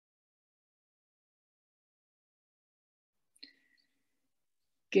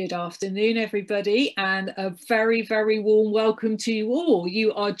Good afternoon, everybody, and a very, very warm welcome to you all.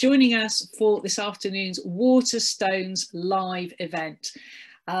 You are joining us for this afternoon's Waterstones live event.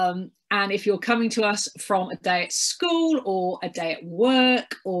 And if you're coming to us from a day at school or a day at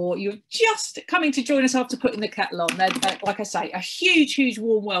work, or you're just coming to join us after putting the kettle on, then, like I say, a huge, huge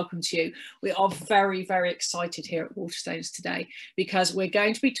warm welcome to you. We are very, very excited here at Waterstones today because we're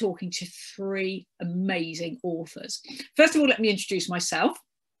going to be talking to three amazing authors. First of all, let me introduce myself.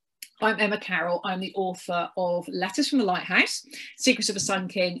 I'm Emma Carroll. I'm the author of Letters from the Lighthouse, Secrets of a Sun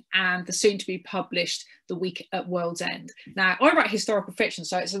King, and the soon-to-be published The Week at World's End. Now, I write historical fiction,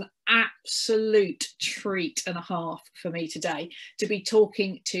 so it's an absolute treat and a half for me today to be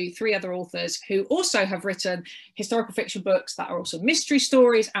talking to three other authors who also have written historical fiction books that are also mystery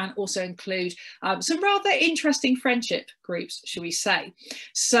stories and also include some rather interesting friendship groups, shall we say.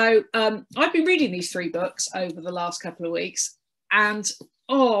 So I've been reading these three books over the last couple of weeks, and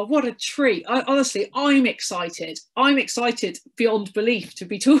oh, what a treat. Honestly, I'm excited. I'm excited beyond belief to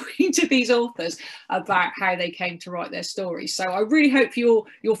be talking to these authors about how they came to write their stories. So I really hope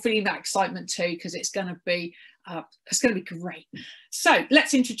you're feeling that excitement too, because it's going to be great. So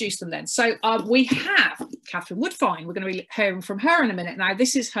let's introduce them then. So we have Katherine Woodfine. We're going to be hearing from her in a minute. Now,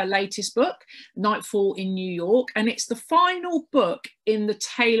 this is her latest book, Nightfall in New York, and it's the final book in the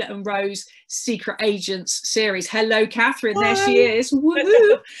Taylor and Rose Secret Agents series. Hello, Katherine. Hi. There she is.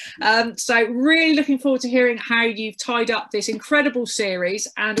 Woo-hoo. So really looking forward to hearing how you've tied up this incredible series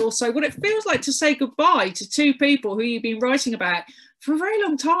and also what it feels like to say goodbye to two people who you've been writing about for a very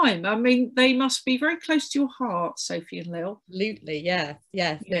long time. I mean, they must be very close to your heart, Sophie and Lil. Absolutely, yeah.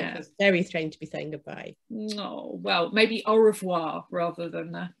 It's very strange to be saying goodbye. Oh, well, maybe au revoir rather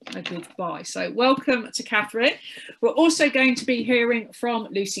than a goodbye. So welcome to Katherine. We're also going to be hearing from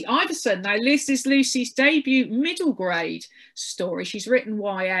Lucy Ivison. Now, this is Lucy's debut middle grade story. She's written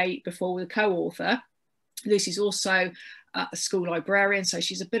YA before with a co-author. Lucy's also a school librarian, so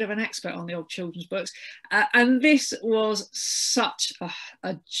she's a bit of an expert on the old children's books, and this was such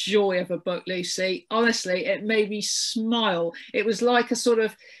a joy of a book, Lucy. Honestly, it made me smile. It was like a sort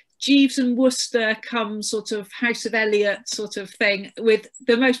of Jeeves and Wooster come sort of House of Eliot sort of thing with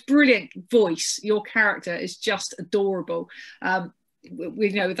the most brilliant voice. Your character is just adorable. We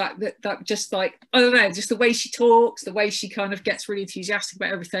know that just like, I don't know, just the way she talks, the way she kind of gets really enthusiastic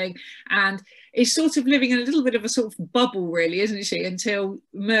about everything, and is sort of living in a little bit of a sort of bubble, really, isn't she, until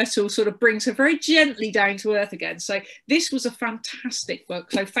Myrtle sort of brings her very gently down to earth again. So this was a fantastic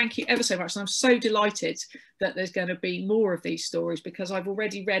book, so thank you ever so much, and I'm so delighted that there's going to be more of these stories, because I've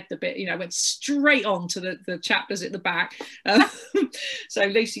already read the bit, went straight on to the chapters at the back. So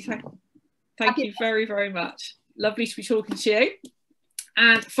Lucy, thank you very, very much. Lovely to be talking to you.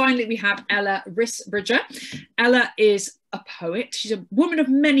 And finally, we have Ella Risbridger. Ella is a poet. She's a woman of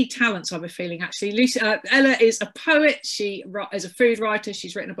many talents, I have a feeling, actually. Ella is a poet. She is a food writer.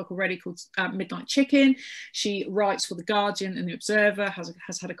 She's written a book already called Midnight Chicken. She writes for The Guardian and The Observer,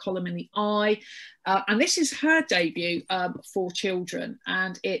 has had a column in The Eye. And this is her debut for children.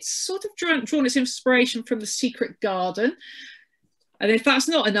 And it's sort of drawn its inspiration from The Secret Garden. And if that's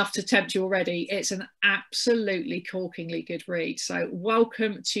not enough to tempt you already, it's an absolutely corkingly good read. So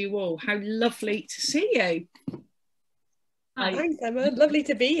welcome to you all. How lovely to see you. Hi. Thanks, Emma. Lovely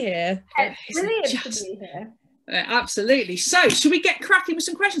to be here. Brilliant to be here. Absolutely. So should we get cracking with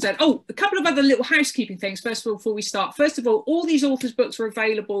some questions then? Oh, a couple of other little housekeeping things first of all before we start. First of all these authors' books are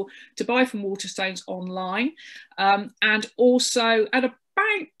available to buy from Waterstones online, and also at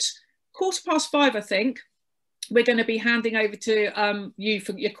about 5:15, I think, we're going to be handing over to you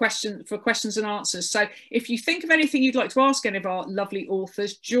for your questions and answers. So if you think of anything you'd like to ask any of our lovely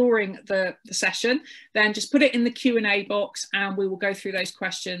authors during the session, then just put it in the Q&A box and we will go through those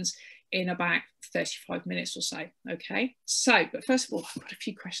questions in about 35 minutes or so. Okay, so but first of all, I've got a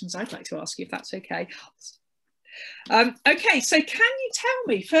few questions I'd like to ask you, if that's okay. Okay, so can you tell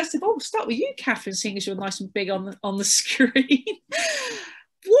me, first of all, we'll start with you, Katherine, seeing as you're nice and big on the screen.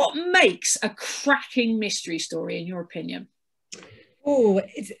 What makes a cracking mystery story, in your opinion? Oh,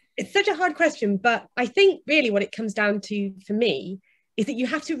 it's such a hard question, but I think really what it comes down to for me is that you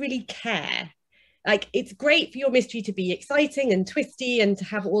have to really care. Like, it's great for your mystery to be exciting and twisty and to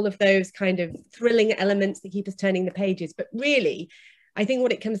have all of those kind of thrilling elements that keep us turning the pages. But really, I think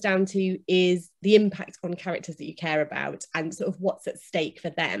what it comes down to is the impact on characters that you care about and sort of what's at stake for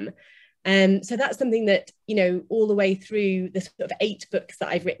them. So that's something that, all the way through the sort of 8 books that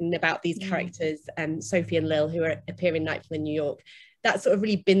I've written about these characters, Sophie and Lil, who appear in Nightfall in New York, that's sort of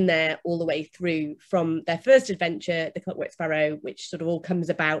really been there all the way through from their first adventure, The Clockwork Sparrow, which sort of all comes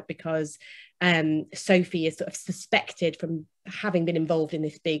about because Sophie is sort of suspected from having been involved in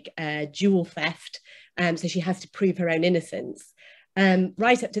this big jewel theft, so she has to prove her own innocence,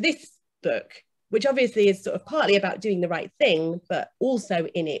 right up to this book, which obviously is sort of partly about doing the right thing, but also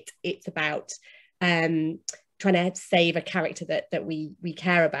in it's about trying to save a character that we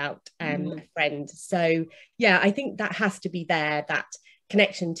care about, a friend. So yeah, I think that has to be there, that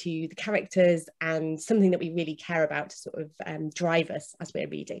connection to the characters and something that we really care about to sort of drive us as we're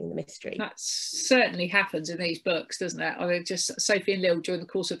reading the mystery. That certainly happens in these books, doesn't it? I mean, just Sophie and Lil, during the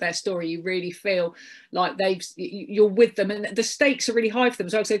course of their story, you really feel like you're with them, and the stakes are really high for them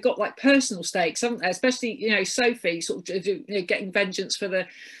as well, because they've got like personal stakes, haven't they? Especially, you know, Sophie sort of, you know, getting vengeance for the,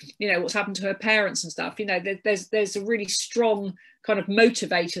 you know, what's happened to her parents and stuff. You know, there's a really strong kind of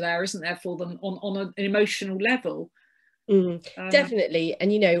motivator there, isn't there, for them on an emotional level. Definitely.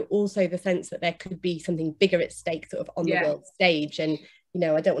 And, you know, also the sense that there could be something bigger at stake sort of on the world stage. And, you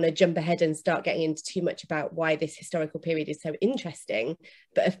know, I don't want to jump ahead and start getting into too much about why this historical period is so interesting,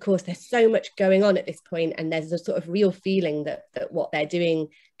 but of course there's so much going on at this point, and there's a sort of real feeling that what they're doing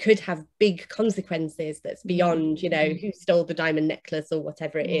could have big consequences that's beyond, you know, who stole the diamond necklace or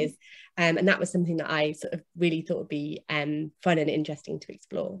whatever it is. And that was something that I sort of really thought would be fun and interesting to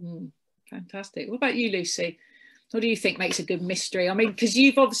explore. Fantastic. What about you, Lucy? What do you think makes a good mystery? I mean, because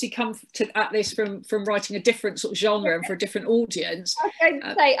you've obviously come at this from writing a different sort of genre and for a different audience. I was going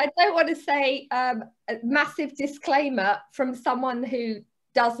to say, I don't want to say a massive disclaimer from someone who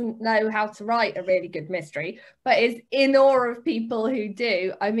doesn't know how to write a really good mystery, but is in awe of people who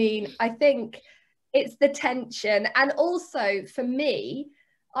do. I mean, I think it's the tension. And also for me,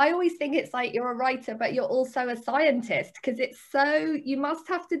 I always think it's like you're a writer, but you're also a scientist, because it's so, you must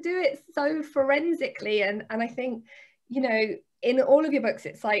have to do it so forensically. And I think, you know, in all of your books,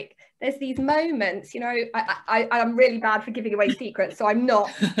 it's like, there's these moments, you know, I'm really bad for giving away secrets, so I'm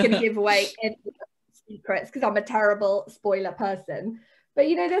not going to give away any secrets because I'm a terrible spoiler person. But,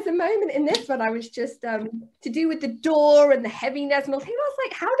 you know, there's a moment in this one I was just to do with the door and the heaviness and all things. I was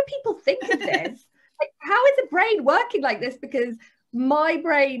like, how do people think of this? Like, how is a brain working like this? Because my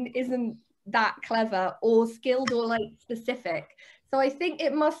brain isn't that clever or skilled or like specific. So I think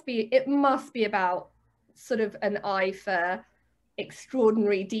it must be about sort of an eye for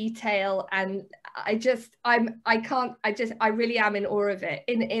extraordinary detail. And I really am in awe of it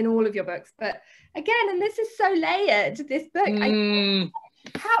in all of your books. But again, and this is so layered, this book,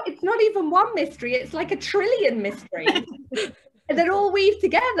 how it's not even one mystery, it's like a trillion mysteries that all weave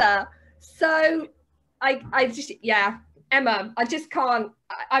together. So I just, yeah, Emma, I just can't,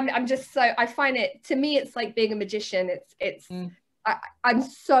 I'm just so, I find it, to me, it's like being a magician. I'm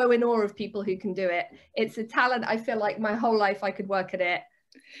so in awe of people who can do it. It's a talent. I feel like my whole life I could work at it.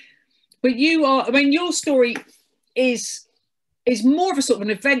 But you are, I mean, your story is more of a sort of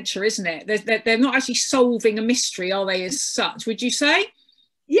an adventure, isn't it? They're not actually solving a mystery, are they, as such, would you say?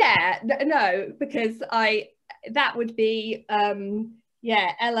 Yeah, no, because that would be,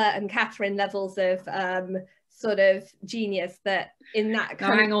 Ella and Katherine levels of sort of genius that in that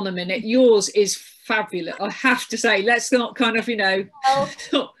now, hang on a minute, yours is fabulous, I have to say. Let's not kind of, you know,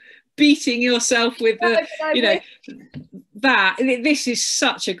 stop beating yourself with this is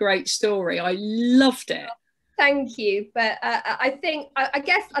such a great story. I loved it. Thank you. But I think I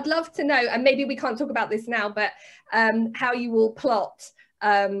guess I'd love to know, and maybe we can't talk about this now, but how you will plot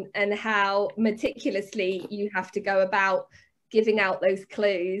and how meticulously you have to go about giving out those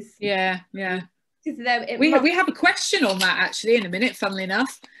clues. Yeah. We have a question on that actually in a minute, funnily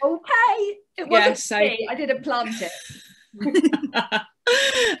enough. Okay. It wasn't me. I didn't plant it.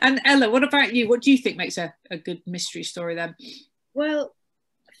 And Ella, what about you? What do you think makes a good mystery story then? Well,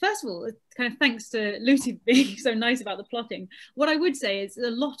 first of all, kind of thanks to Lucy being so nice about the plotting. What I would say is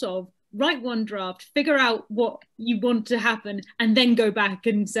a lot of write one draft, figure out what you want to happen, and then go back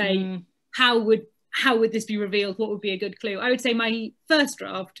and say, how would this be revealed? What would be a good clue? I would say my first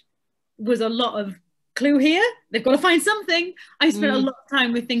draft was a lot of clue here. They've got to find something. I spent a lot of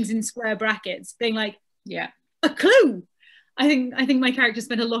time with things in square brackets, being like, yeah, a clue. I think my character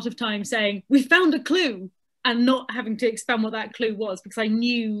spent a lot of time saying, we found a clue, and not having to expand what that clue was, because I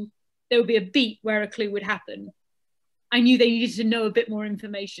knew there would be a beat where a clue would happen. I knew they needed to know a bit more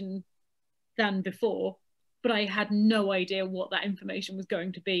information than before, but I had no idea what that information was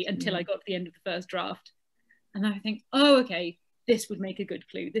going to be until I got to the end of the first draft. And I think, oh, okay, this would make a good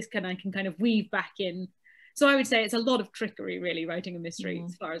clue. I can kind of weave back in. So I would say it's a lot of trickery, really, writing a mystery,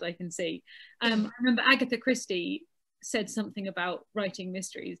 as far as I can see. I remember Agatha Christie said something about writing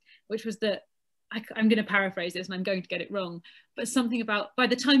mysteries, which was that I'm going to paraphrase this and I'm going to get it wrong, but something about by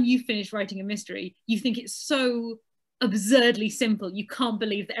the time you finish writing a mystery, you think it's so absurdly simple. You can't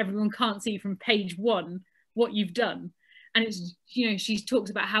believe that everyone can't see from page 1 what you've done. And it's, you know, she talks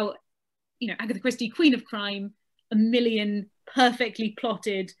about how, you know, Agatha Christie, Queen of Crime, a million perfectly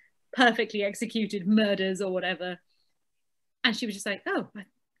plotted, perfectly executed murders or whatever. And she was just like, oh,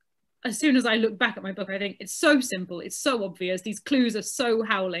 as soon as I look back at my book, I think it's so simple, it's so obvious, these clues are so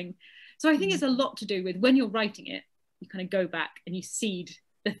howling. So I think it's a lot to do with when you're writing it, you kind of go back and you seed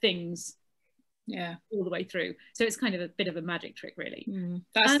the things all the way through. So it's kind of a bit of a magic trick, really.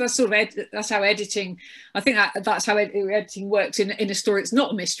 That's sort of that's how editing, I think that's how editing works in a story. It's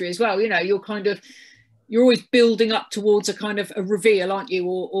not a mystery as well, you know, you're always building up towards a kind of a reveal, aren't you,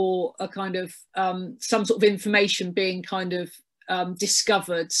 or a kind of some sort of information being kind of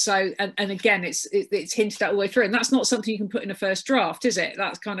discovered. So and again it's hinted at all the way through, and that's not something you can put in a first draft, is it?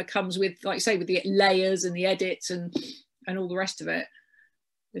 That kind of comes with, like you say, with the layers and the edits and all the rest of it.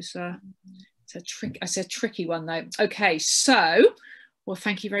 It's a tricky one though. Okay, so well,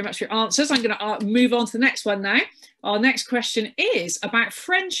 thank you very much for your answers. I'm going to move on to the next one now. Our next question is about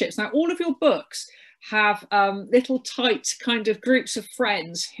friendships. Now, all of your books have little tight kind of groups of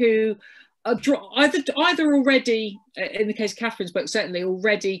friends who are either already, in the case of Catherine's book, certainly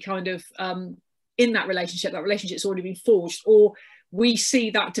already kind of in that relationship's already been forged, or we see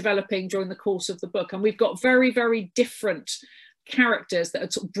that developing during the course of the book. And we've got very, very different characters that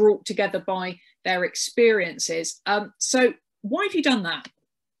are sort of brought together by their experiences. So why have you done that?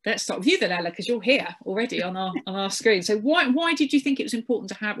 Let's start with you then, Ella, because you're here already on our screen. So why did you think it was important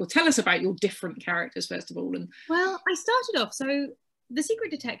to have, well, tell us about your different characters first of all. And well, I started off, so The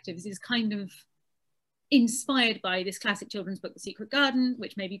Secret Detectives is kind of inspired by this classic children's book, The Secret Garden,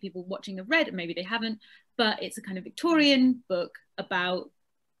 which maybe people watching have read and maybe they haven't, but it's a kind of Victorian book about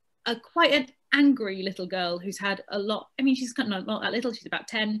quite an angry little girl who's had a lot, I mean, she's kind of not that little, she's about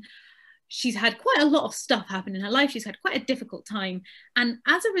 10. She's had quite a lot of stuff happen in her life. She's had quite a difficult time. And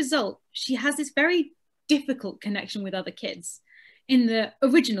as a result, she has this very difficult connection with other kids. In the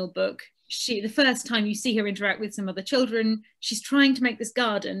original book, the first time you see her interact with some other children, she's trying to make this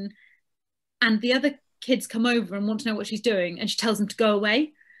garden and the other kids come over and want to know what she's doing, and she tells them to go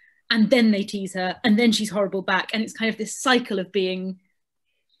away, and then they tease her, and then she's horrible back, and it's kind of this cycle of being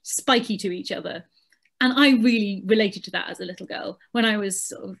spiky to each other. And I really related to that as a little girl. When I was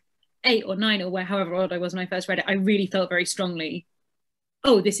sort of 8 or 9 or however old I was when I first read it, I really felt very strongly,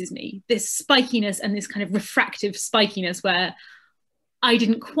 oh, this is me, this spikiness and this kind of refractive spikiness where I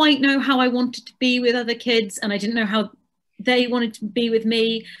didn't quite know how I wanted to be with other kids, and I didn't know how they wanted to be with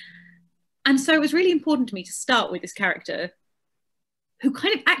me. And so it was really important to me to start with this character who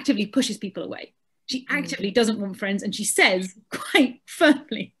kind of actively pushes people away. She actively doesn't want friends, and she says quite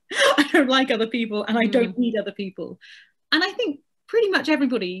firmly, I don't like other people and I don't need other people. And I think pretty much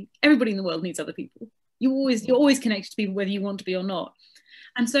everybody in the world needs other people. You're always connected to people whether you want to be or not.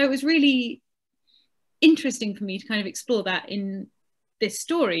 And so it was really interesting for me to kind of explore that in this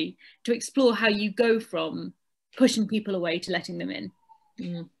story, to explore how you go from pushing people away to letting them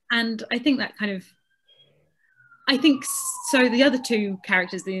in. And I think that kind of, so the other two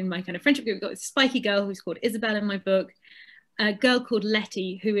characters in my kind of friendship group, we've got a spiky girl who's called Isabel in my book, a girl called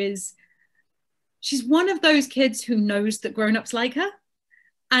Letty, she's one of those kids who knows that grown-ups like her.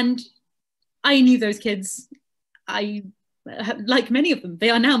 And I knew those kids, I like many of them, they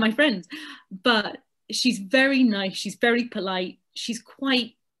are now my friends, but she's very nice, she's very polite, she's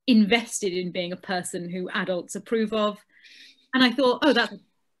quite invested in being a person who adults approve of. And I thought, oh, that's a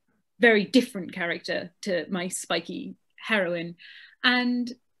very different character to my spiky heroine.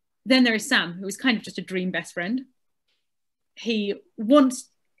 And then there is Sam, who is kind of just a dream best friend. He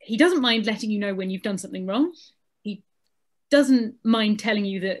doesn't mind letting you know when you've done something wrong. He doesn't mind telling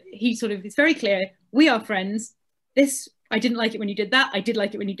you that it's very clear, we are friends. This, I didn't like it when you did that. I did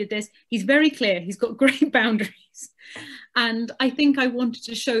like it when you did this. He's very clear. He's got great boundaries. And I think I wanted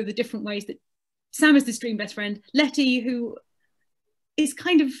to show the different ways that Sam is this dream best friend. Letty, who is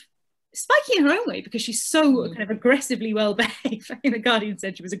kind of spiky in her own way because she's so kind of aggressively well behaved. I think the Guardian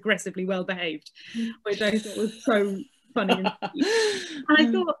said she was aggressively well behaved, which I thought was so funny. And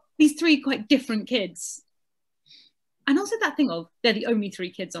I thought these three quite different kids. And also that thing of they're the only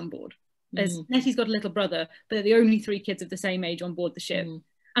 3 kids on board. Nettie's got a little brother, but they're the only 3 kids of the same age on board the ship. And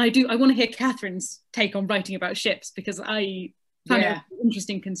I want to hear Catherine's take on writing about ships, because I found it an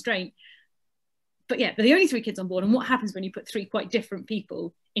interesting constraint. But yeah, they're the only 3 kids on board, and what happens when you put 3 quite different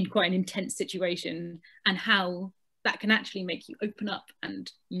people in quite an intense situation, and how that can actually make you open up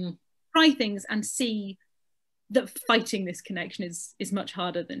and try things and see that fighting this connection is much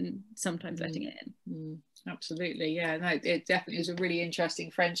harder than sometimes letting it in. Absolutely, yeah, no, it definitely was a really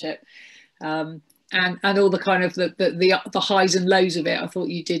interesting friendship, and all the kind of the highs and lows of it. I thought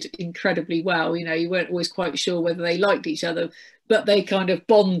you did incredibly well. You know, you weren't always quite sure whether they liked each other, but they kind of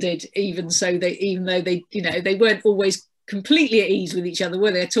bonded, even though they, you know, they weren't always completely at ease with each other,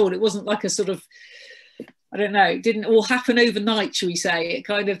 were they at all? It wasn't like a sort of, I don't know, it didn't all happen overnight, shall we say. It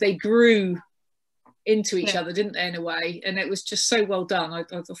kind of, they grew into each other, didn't they, in a way, and it was just so well done. I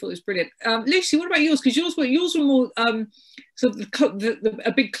thought it was brilliant. Lucy, what about yours? Because yours were more sort of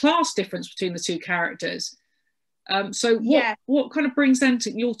a big class difference between the two characters. So what kind of brings them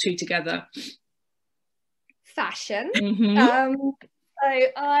to your two together? Fashion. Mm-hmm.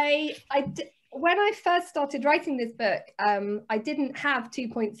 So when I first started writing this book, I didn't have two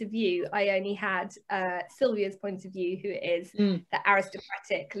points of view. I only had Sylvia's point of view, who is the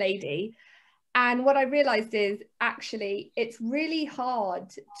aristocratic lady. And what I realized is actually it's really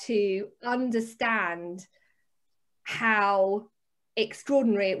hard to understand how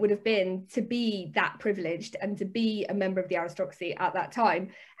extraordinary it would have been to be that privileged and to be a member of the aristocracy at that time.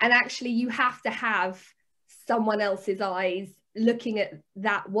 And actually you have to have someone else's eyes looking at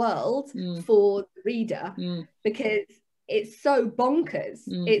that world for the reader, because it's so bonkers.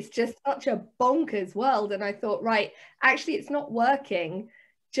 It's just such a bonkers world. And I thought, right, actually it's not working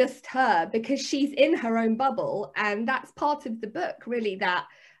just her, because she's in her own bubble, and that's part of the book, really, that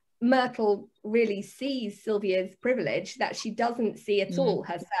Myrtle really sees Sylvia's privilege that she doesn't see at all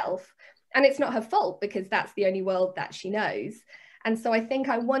herself, and it's not her fault because that's the only world that she knows. And so I think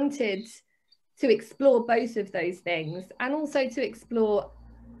I wanted to explore both of those things, and also to explore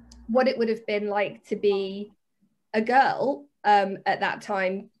what it would have been like to be a girl at that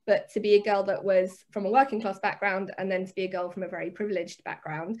time, but to be a girl that was from a working class background, and then to be a girl from a very privileged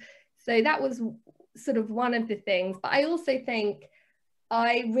background. So that was sort of one of the things. But I also think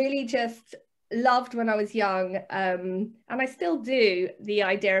I really just loved when I was young, and I still do, the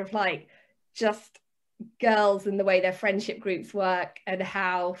idea of like just girls and the way their friendship groups work and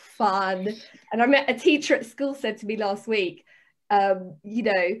how fun. And I met a teacher at school said to me last week, you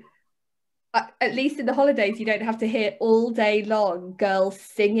know, at least in the holidays, you don't have to hear all day long girls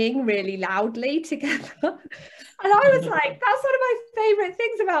singing really loudly together. And I was like, that's one of my favorite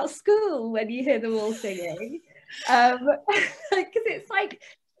things about school, when you hear them all singing, because it's like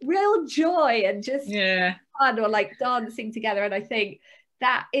real joy and just fun, or like dancing together. And I think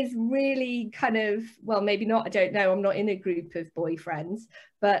that is really kind of, well, maybe not, I don't know, I'm not in a group of boyfriends,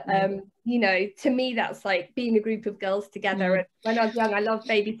 but you know, to me that's like being a group of girls together. And when I was young, I loved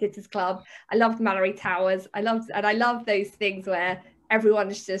Babysitters Club, I loved Mallory Towers, I loved those things where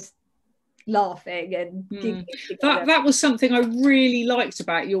everyone's just laughing and giggling together. That was something I really liked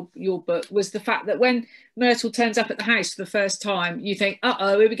about your book, was the fact that when Myrtle turns up at the house for the first time, you think,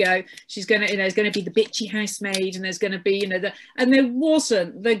 uh-oh, here we go, she's gonna, you know, there's gonna be the bitchy housemaid, and there's gonna be, you know, and there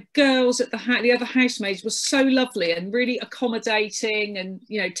wasn't. The girls at the other housemaids were so lovely and really accommodating, and,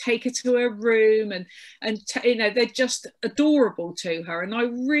 you know, take her to her room, and you know, they're just adorable to her. And I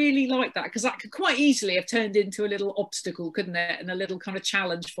really like that, because that could quite easily have turned into a little obstacle, couldn't it, and a little kind of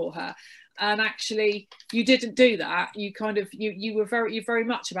challenge for her. And actually you didn't do that. You kind of, you were very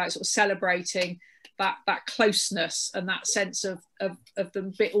much about sort of celebrating that closeness and that sense of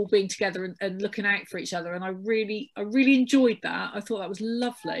them all being together and looking out for each other. And I really enjoyed that. I thought that was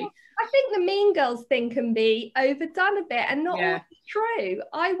lovely. I think the Mean Girls thing can be overdone a bit and not always true.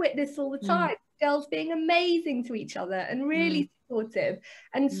 I witness all the time girls being amazing to each other and really supportive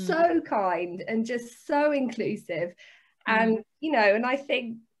and so kind and just so inclusive. And you know, and I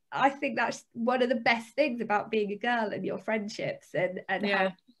think that's one of the best things about being a girl and your friendships and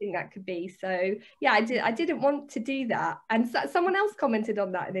how that could be. So yeah, I didn't want to do that, and someone else commented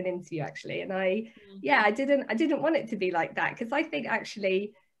on that in an interview actually, and I didn't want it to be like that, because I think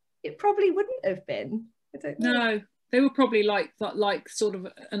actually it probably wouldn't have been. I don't know. No, they were probably like sort of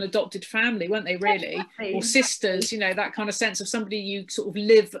an adopted family, weren't they, really? Exactly. Or sisters, you know, that kind of sense of somebody you sort of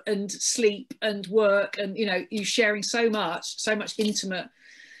live and sleep and work, and, you know, you sharing so much intimate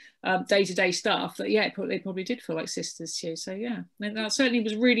day-to-day stuff that they probably did feel like sisters to you. So yeah, that certainly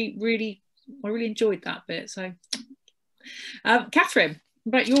was really I really enjoyed that bit. So Katherine,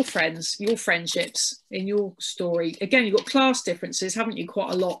 about your friendships in your story, again, you've got class differences, haven't you,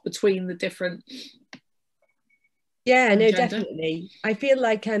 quite a lot between the different no, definitely. I feel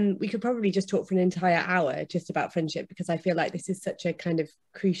like we could probably just talk for an entire hour just about friendship, because I feel like this is such a kind of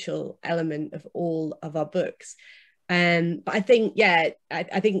crucial element of all of our books. But I think, yeah,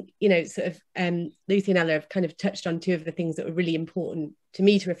 I think, you know, sort of Lucy and Ella have kind of touched on two of the things that were really important to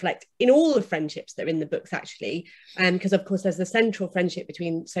me to reflect in all the friendships that are in the books, actually. Because, of course, there's the central friendship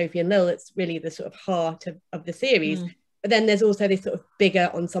between Sophie and Lil. It's really the sort of heart of the series. But then there's also this sort of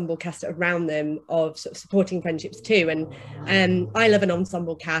bigger ensemble cast around them of sort of supporting friendships too. And I love an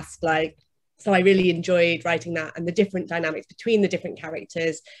ensemble cast, like, so I really enjoyed writing that, and the different dynamics between the different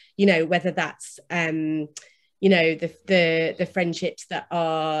characters, you know, whether that's you know, the friendships that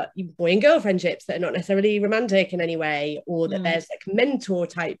are boy and girl friendships that are not necessarily romantic in any way, or that there's like mentor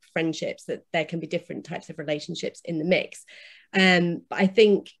type friendships, that there can be different types of relationships in the mix. But I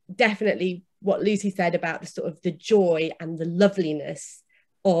think definitely what Lucy said about the sort of the joy and the loveliness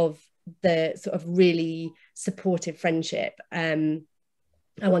of the sort of really supportive friendship,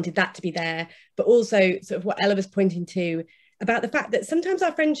 I wanted that to be there, but also sort of what Ella was pointing to about the fact that sometimes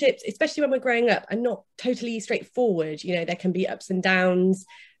our friendships, especially when we're growing up, are not totally straightforward. You know, there can be ups and downs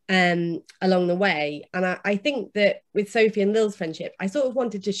along the way. And I think that with Sophie and Lil's friendship, I sort of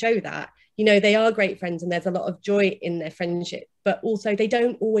wanted to show that, you know, they are great friends and there's a lot of joy in their friendship, but also they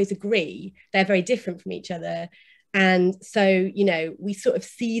don't always agree. They're very different from each other. And so, you know, we sort of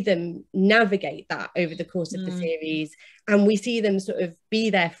see them navigate that over the course of the series, and we see them sort of be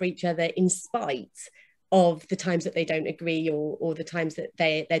there for each other in spite of the times that they don't agree, or the times that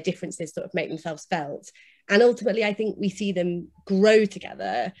their differences sort of make themselves felt. And ultimately, I think we see them grow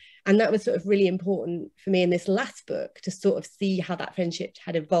together. And that was sort of really important for me in this last book, to sort of see how that friendship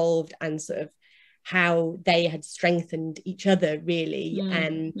had evolved and sort of how they had strengthened each other, really.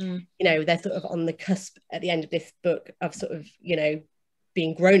 And, you know, they're sort of on the cusp at the end of this book of sort of, you know,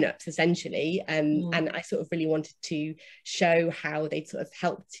 being grown-ups essentially, and I sort of really wanted to show how they'd sort of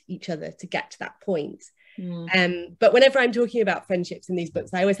helped each other to get to that point. But whenever I'm talking about friendships in these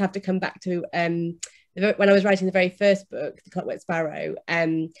books, I always have to come back to when I was writing the very first book, The Clockwork Sparrow,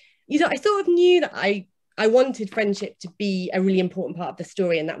 you know, I sort of knew that I wanted friendship to be a really important part of the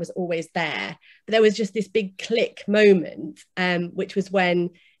story, and that was always there. But there was just this big click moment, which was when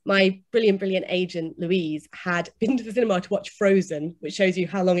my brilliant agent Louise had been to the cinema to watch Frozen, which shows you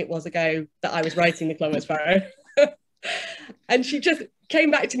how long it was ago that I was writing The Clockwork Sparrow. And she just came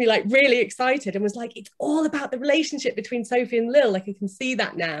back to me like really excited and was like, it's all about the relationship between Sophie and Lil, like I can see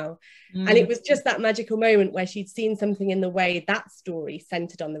that now. And it was just that magical moment where she'd seen something in the way that story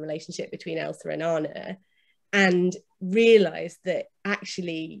centered on the relationship between Elsa and Anna, and realized that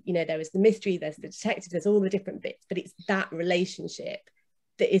actually, you know, there was the mystery, there's the detective, there's all the different bits, but it's that relationship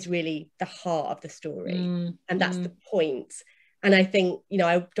that is really the heart of the story. And that's the point. And I think, you know,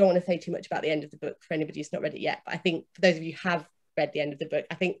 I don't want to say too much about the end of the book for anybody who's not read it yet, but I think for those of you who have read the end of the book,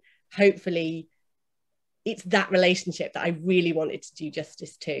 I think hopefully it's that relationship that I really wanted to do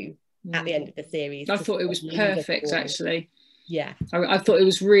justice to at the end of the series. I thought it was perfect, actually. Yeah, I thought it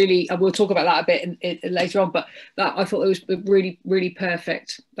was really, we'll talk about that a bit later on, but that I thought it was really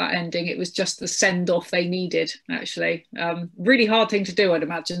perfect, that ending. It was just the send off they needed, actually. Really hard thing to do, I'd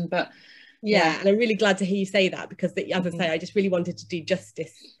imagine, but yeah, and I'm really glad to hear you say that, because as I say, I just really wanted to do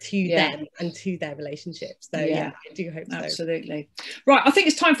justice to them and to their relationship. So yeah, I do hope so. Absolutely. Right, I think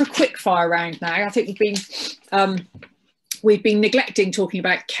it's time for a quick fire round now. I think we've been neglecting talking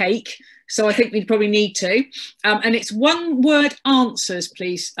about cake, so I think we probably need to. And it's one word answers,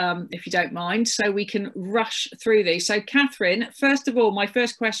 please, if you don't mind, so we can rush through these. So Catherine, first of all, my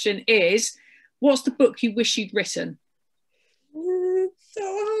first question is, what's the book you wish you'd written? So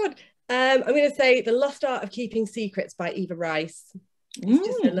hard. I'm going to say The Lost Art of Keeping Secrets by Eva Rice. It's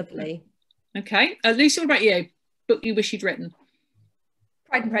just so lovely. Okay. Lucy, what about you? Book you wish you'd written?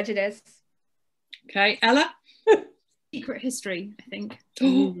 Pride and Prejudice. Okay. Ella? Secret History, I think.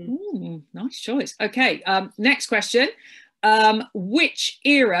 Ooh, nice choice. Okay. Next question. Which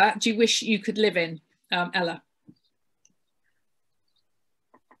era do you wish you could live in, Ella?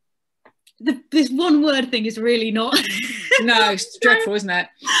 This one word thing is really not. No, it's dreadful, isn't it?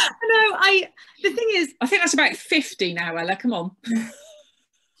 No, the thing is, I think that's about 50 now, Ella. Come on.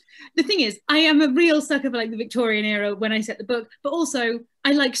 The thing is, I am a real sucker for like the Victorian era when I set the book, but also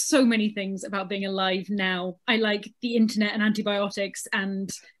I like so many things about being alive now. I like the internet and antibiotics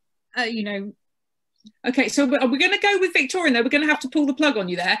and, you know. Okay, so we're going to go with Victorian, though. We're going to have to pull the plug on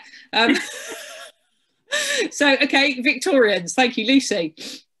you there. So, okay, Victorians. Thank you, Lucy.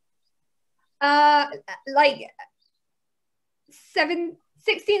 Like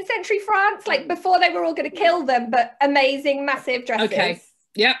 16th century France, like before they were all going to kill them, but amazing, massive dresses. Okay,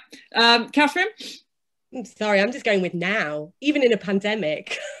 yep. Catherine? I'm sorry, I'm just going with now, even in a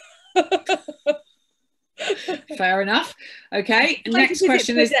pandemic. Fair enough. Okay, like next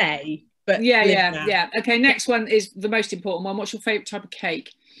question is... today, but yeah. Okay, next one is the most important one. What's your favourite type of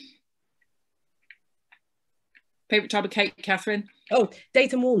cake? Favourite type of cake, Catherine? Oh,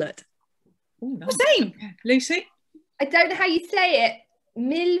 date and walnut. Oh, nice. Same. Okay. Lucy? I don't know how you say it.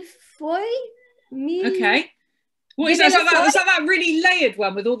 Millefeuille? Okay. What is that? Is that that really layered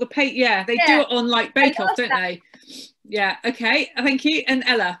one with all the paint? Yeah, they do it on like Bake Off, don't they? Yeah, okay. Thank you. And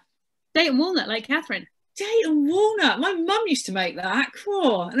Ella? Date and walnut, like Catherine. Date and walnut. My mum used to make that.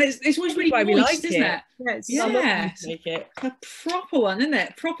 Cool. And it's always really why we moist, like isn't it? Yeah. A proper one, isn't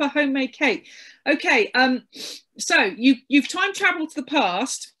it? Proper homemade cake. Okay. So you've time traveled to the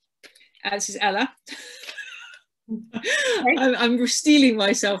past. This is Ella. I'm stealing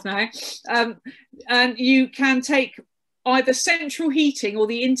myself now. And you can take either central heating or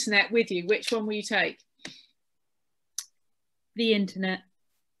the internet with you. Which one will you take? The internet.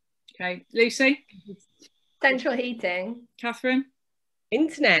 Okay, Lucy? Central heating. Catherine?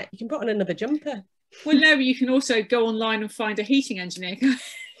 Internet. You can put on another jumper. Well, no, you can also go online and find a heating engineer. I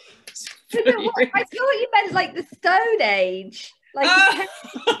thought you meant like the Stone Age. Like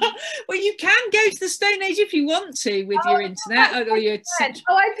well, you can go to the Stone Age if you want to with your internet. Or your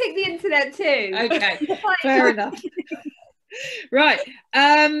I picked the internet too. Okay, fair enough. Right.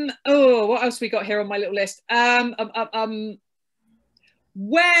 What else we got here on my little list?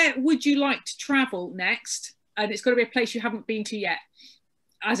 Where would you like to travel next? And it's got to be a place you haven't been to yet,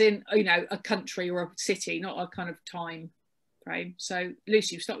 as in, you know, a country or a city, not a kind of time frame. So,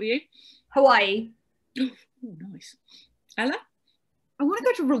 Lucy, we'll start with you. Hawaii. Oh, nice. Ella? I want to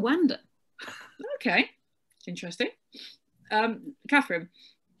go to Rwanda. Okay, interesting. Catherine?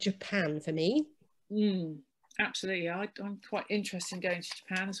 Japan for me. Absolutely. I'm quite interested in going to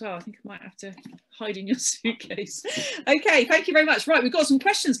Japan as well. I think I might have to hide in your suitcase. Okay, thank you very much. Right, we've got some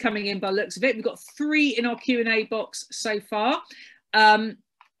questions coming in by the looks of it. We've got 3 in our Q&A box so far.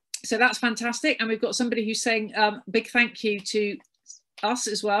 So that's fantastic. And we've got somebody who's saying big thank you to us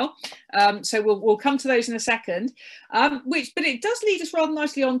as well. So we'll come to those in a second. But it does lead us rather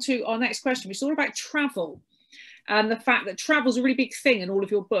nicely on to our next question, which is all about travel. And the fact that travel's a really big thing in all of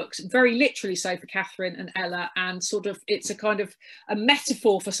your books, very literally so for Catherine and Ella, and sort of it's a kind of a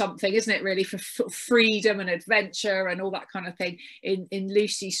metaphor for something, isn't it, really, for freedom and adventure and all that kind of thing in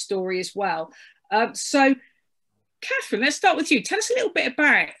Lucy's story as well. So Catherine, let's start with you. Tell us a little bit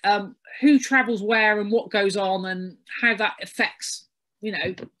about who travels where and what goes on and how that affects, you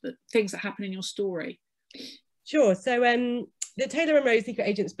know, the things that happen in your story. Sure. So the Taylor and Rose Secret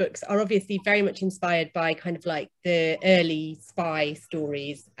Agents books are obviously very much inspired by kind of like the early spy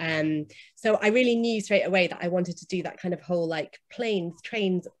stories. So I really knew straight away that I wanted to do that kind of whole like planes,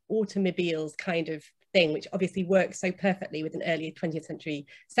 trains, automobiles kind of thing, which obviously works so perfectly with an early 20th century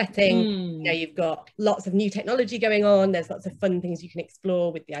setting. You know, you've got lots of new technology going on. There's lots of fun things you can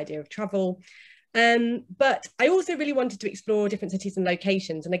explore with the idea of travel. But I also really wanted to explore different cities and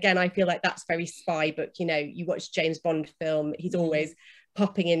locations. And again, I feel like that's very spy book. You know, you watch James Bond film, he's always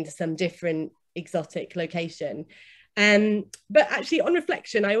popping into some different exotic location. But actually on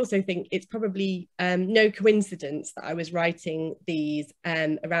reflection, I also think it's probably no coincidence that I was writing these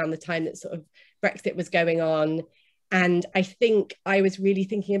around the time that sort of Brexit was going on. And I think I was really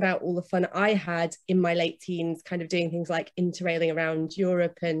thinking about all the fun I had in my late teens, kind of doing things like interrailing around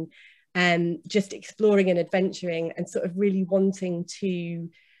Europe and just exploring and adventuring and sort of really wanting to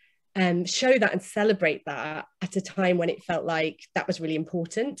show that and celebrate that at a time when it felt like that was really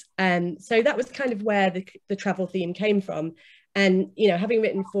important. So that was kind of where the travel theme came from. And, you know, having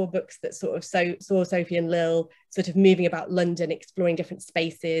written 4 books that sort of saw Sophie and Lil sort of moving about London, exploring different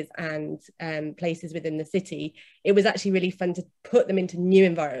spaces and places within the city, it was actually really fun to put them into new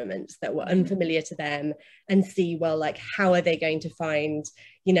environments that were unfamiliar to them and see, well, like, how are they going to find,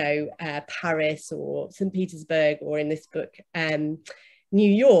 you know, Paris or St. Petersburg, or in this book, New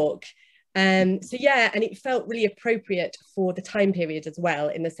York. So yeah, and it felt really appropriate for the time period as well,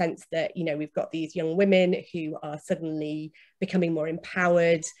 in the sense that, you know, we've got these young women who are suddenly becoming more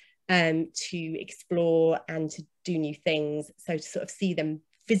empowered to explore and to do new things. So to sort of see them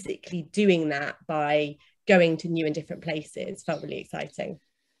physically doing that by going to new and different places felt really exciting.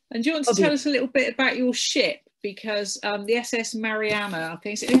 And do you want to tell us a little bit about your ship? Because the SS Mariana, I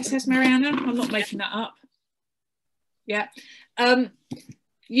think, is it SS Mariana? I'm not making that up. Yeah.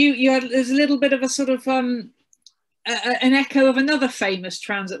 You had, there's a little bit of a sort of an echo of another famous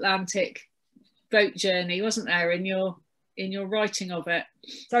transatlantic boat journey, wasn't there, in your in your writing of it?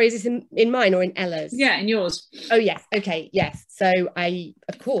 Sorry, is this in mine or in Ella's? Yeah, in yours. Oh yes, okay, yes. So I,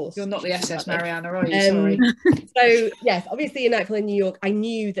 of course, you're not the SS Mariana, are you? Sorry. So yes, obviously in Nightfall in New York, I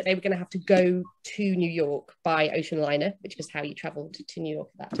knew that they were going to have to go to New York by ocean liner, which was how you travelled to New York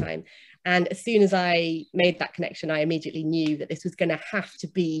at that time. And as soon as I made that connection, I immediately knew that this was going to have to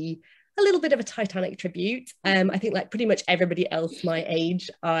be a little bit of a Titanic tribute. I think like pretty much everybody else my age,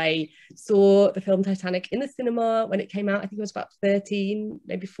 I saw the film Titanic in the cinema when it came out. I think I was about 13,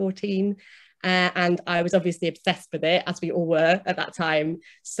 maybe 14. And I was obviously obsessed with it, as we all were at that time.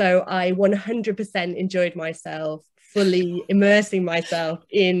 So I 100% enjoyed myself, fully immersing myself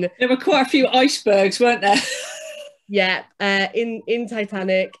in... There were quite a few icebergs, weren't there? Yeah, in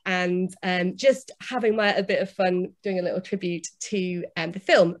Titanic, and just having a bit of fun doing a little tribute to the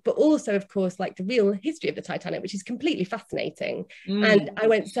film, but also, of course, like the real history of the Titanic, which is completely fascinating. And I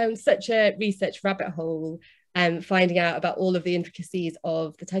went down such a research rabbit hole, finding out about all of the intricacies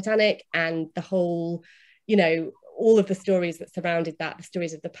of the Titanic and the whole, you know, all of the stories that surrounded that, the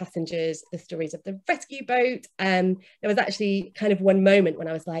stories of the passengers, the stories of the rescue boat. There was actually kind of one moment when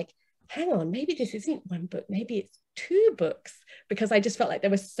I was like, hang on, maybe this isn't one book, maybe it's 2 books, because I just felt like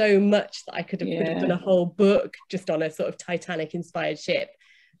there was so much that I could have done a whole book just on a sort of Titanic inspired ship.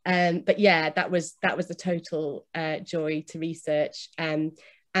 But yeah, that was a total joy to research. And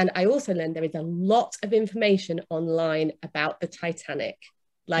I also learned there is a lot of information online about the Titanic,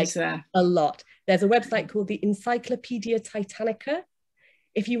 like a lot. There's a website called the Encyclopedia Titanica.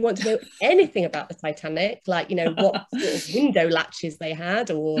 If you want to know anything about the Titanic, like, you know, what sort of window latches they had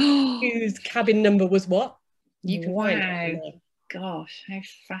or whose cabin number was what, you can find it. Gosh, how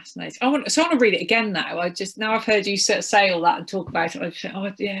fascinating. I want to read it again now. Now I've heard you say all that and talk about it.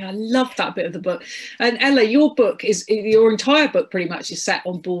 I love that bit of the book. And Ella, your entire book pretty much is set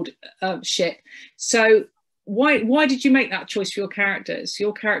on board ship. So why did you make that choice for your characters?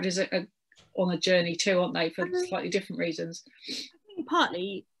 Your characters are on a journey too, aren't they, for slightly different reasons? I think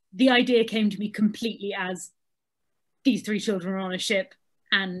partly the idea came to me completely as these 3 children are on a ship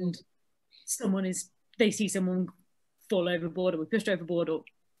and they see someone fall overboard or be pushed overboard, or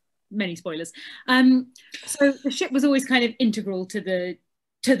many spoilers. So the ship was always kind of integral to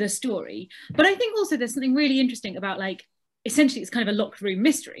the story. But I think also there's something really interesting about, like, essentially it's kind of a locked room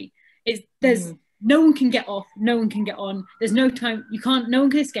mystery. There's no one can get off, no one can get on, there's no time, no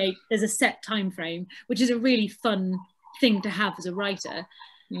one can escape, there's a set time frame, which is a really fun thing to have as a writer.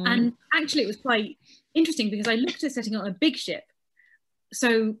 And actually it was quite interesting because I looked at setting on a big ship.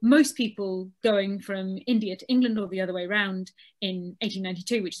 So most people going from India to England or the other way around in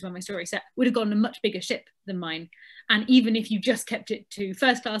 1892, which is when my story set, would have gone on a much bigger ship than mine. And even if you just kept it to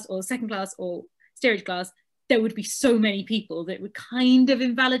first class or second class or steerage class, there would be so many people that would kind of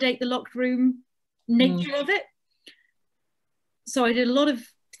invalidate the locked room nature of it. So I did a lot of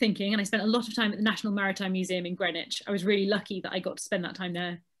thinking, and I spent a lot of time at the National Maritime Museum in Greenwich. I was really lucky that I got to spend that time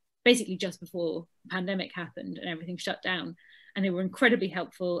there basically just before the pandemic happened and everything shut down. And they were incredibly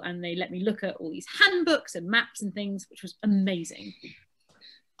helpful, and they let me look at all these handbooks and maps and things, which was amazing.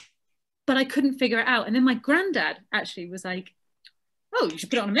 But I couldn't figure it out. And then my granddad actually was like, oh, you should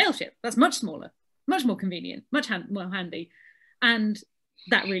put it on a mail ship. That's much smaller, much more convenient, much more handy. And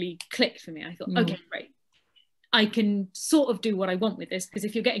that really clicked for me. I thought, okay, great. I can sort of do what I want with this, because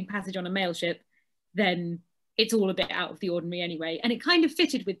if you're getting passage on a mail ship, then it's all a bit out of the ordinary anyway. And it kind of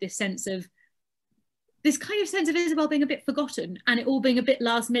fitted with this kind of sense of Isabel being a bit forgotten and it all being a bit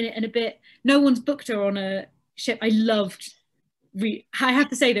last minute and a bit, no one's booked her on a ship. I have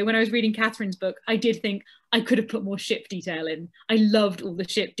to say though, when I was reading Katherine's book, I did think I could have put more ship detail in. I loved all the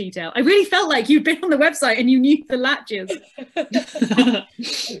ship detail. I really felt like you'd been on the website and you knew the latches.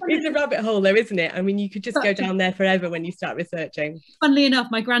 It's a rabbit hole though, isn't it? I mean, you could just go down there forever when you start researching. Funnily enough,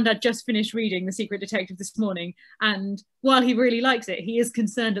 my granddad just finished reading The Secret Detective this morning, and while he really likes it, he is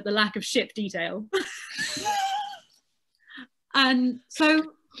concerned at the lack of ship detail. And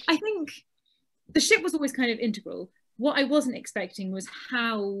so I think the ship was always kind of integral. What I wasn't expecting was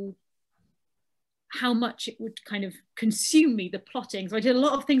how much it would kind of consume me, the plotting. So I did a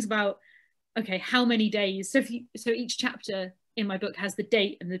lot of things about, okay, how many days? So each chapter in my book has the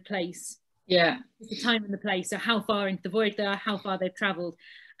date and the place. Yeah. The time and the place. So how far into the voyage they are, how far they've travelled.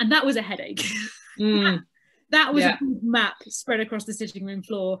 And that was a headache. That was a big map spread across the sitting room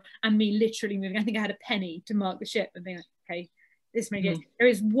floor and me literally moving. I think I had a penny to mark the ship and being like, okay, this may get. There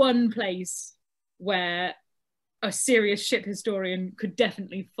is one place where a serious ship historian could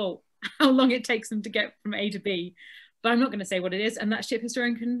definitely fault how long it takes them to get from A to B, but I'm not going to say what it is, and that ship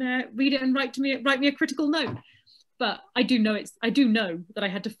historian can read it and write me a critical note. But I do know that I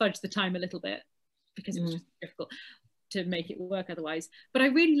had to fudge the time a little bit because it was just difficult. to make it work otherwise. But I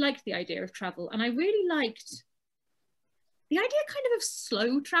really liked the idea of travel, and I really liked the idea kind of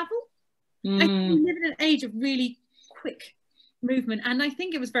slow travel. I think we live in an age of really quick movement, and I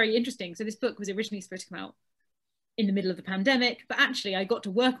think it was very interesting. So this book was originally supposed to come out in the middle of the pandemic, but actually I got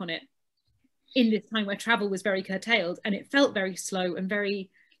to work on it in this time where travel was very curtailed, and it felt very slow and very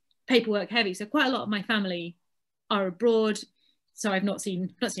paperwork heavy. So quite a lot of my family are abroad, so I've not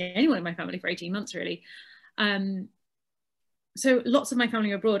seen anyone in my family for 18 months really. So lots of my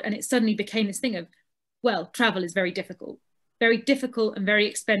family are abroad, and it suddenly became this thing of, well, travel is very difficult and very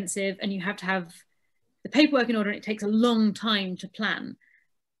expensive, and you have to have the paperwork in order, and it takes a long time to plan.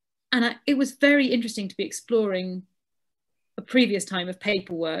 And it was very interesting to be exploring a previous time of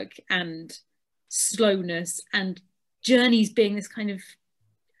paperwork and slowness, and journeys being this kind of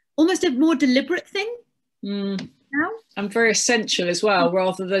almost a more deliberate thing now. And very essential as well,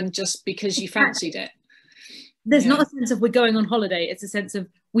 rather than just because you fancied it. There's not a sense of we're going on holiday, it's a sense of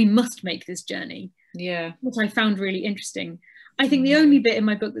we must make this journey. Yeah. Which I found really interesting. I think the only bit in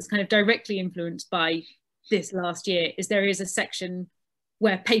my book that's kind of directly influenced by this last year is there is a section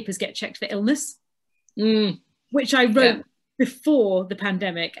where papers get checked for illness, which I wrote before the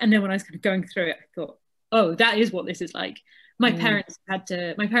pandemic. And then when I was kind of going through it, I thought, oh, that is what this is like. My parents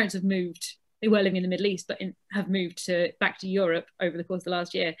have moved. They were living in the Middle East, but have moved back to Europe over the course of the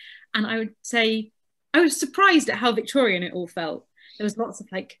last year. And I would say I was surprised at how Victorian it all felt. There was lots of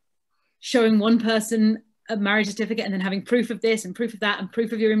like showing one person a marriage certificate and then having proof of this and proof of that and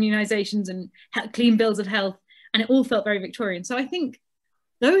proof of your immunizations and clean bills of health. And it all felt very Victorian. So I think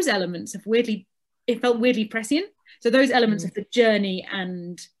those elements it felt weirdly prescient. So those elements of the journey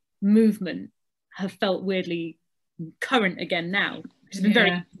and movement have felt weirdly current again now, which has been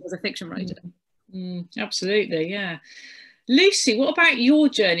very good as a fiction writer. Absolutely, yeah. Lucy, what about your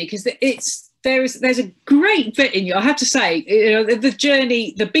journey? Because there's a great bit in you, I have to say, you know, the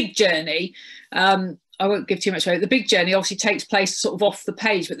journey, the big journey. I won't give too much away. The big journey obviously takes place sort of off the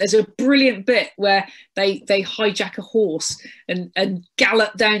page, but there's a brilliant bit where they hijack a horse and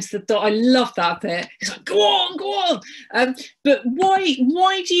gallop down to the dock. I love that bit. It's like, go on. But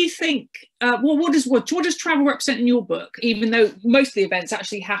why do you think? What does travel represent in your book? Even though most of the events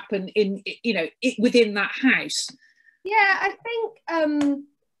actually happen in within that house. Yeah, I think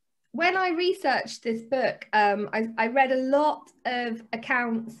when I researched this book, I read a lot of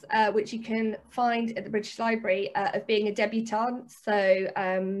accounts which you can find at the British Library of being a debutante. So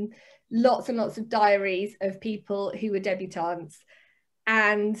lots and lots of diaries of people who were debutantes.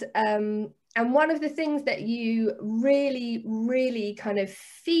 And one of the things that you really, really kind of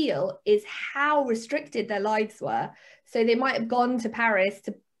feel is how restricted their lives were. So they might have gone to Paris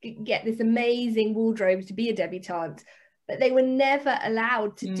to get this amazing wardrobe to be a debutante, but they were never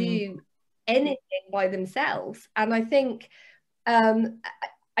allowed to do anything by themselves. And I think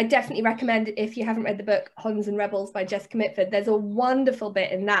I definitely recommend, if you haven't read the book Hons and Rebels by Jessica Mitford, there's a wonderful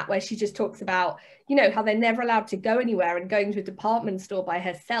bit in that where she just talks about, you know, how they're never allowed to go anywhere and going to a department store by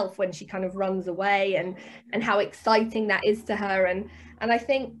herself when she kind of runs away, and how exciting that is to her. And I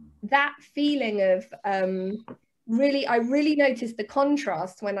think that feeling of I really noticed the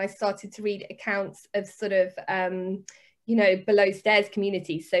contrast when I started to read accounts of sort of below stairs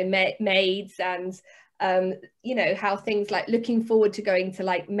communities, so maids, and how things like looking forward to going to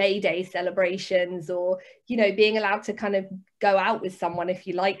like May Day celebrations, or being allowed to kind of go out with someone if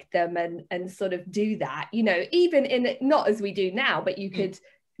you like them and sort of do that, even in, not as we do now, but you could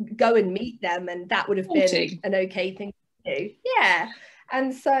go and meet them, and that would have been an okay thing to do.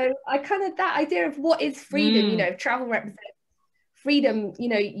 And so I kind of, that idea of what is freedom, if travel represents freedom,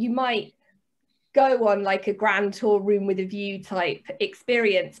 you might go on like a grand tour room with a view type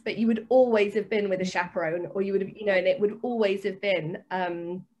experience, but you would always have been with a chaperone, or you would have, and it would always have been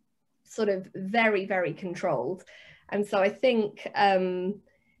sort of very, very controlled. And so I think, the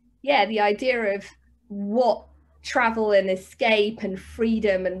idea of what travel and escape and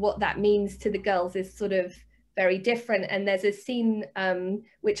freedom and what that means to the girls is sort of very different. And there's a scene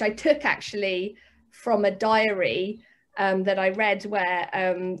which I took actually from a diary that I read, where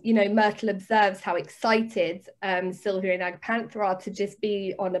Myrtle observes how excited Sylvia and Agapantha are to just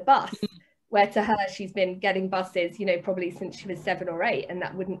be on a bus, where to her she's been getting buses probably since she was 7 or 8, and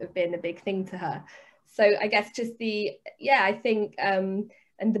that wouldn't have been a big thing to her. So I guess just I think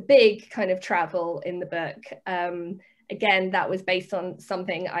and the big kind of travel in the book, again, that was based on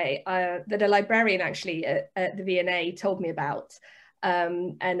something that a librarian actually at the V&A told me about,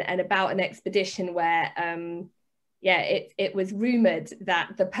 and about an expedition where it was rumoured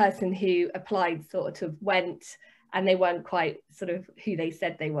that the person who applied sort of went, and they weren't quite sort of who they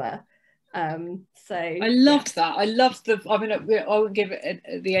said they were. So I loved that. I loved I mean, I won't give it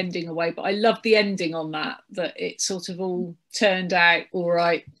the ending away, but I loved the ending on that it sort of all turned out all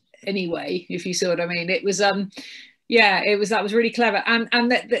right anyway, if you see what I mean. It was yeah, that was really clever,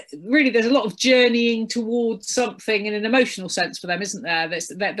 and that really there's a lot of journeying towards something in an emotional sense for them, isn't there?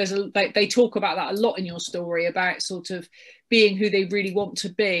 They talk about that a lot in your story, about sort of being who they really want to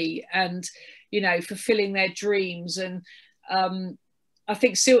be, and fulfilling their dreams. And I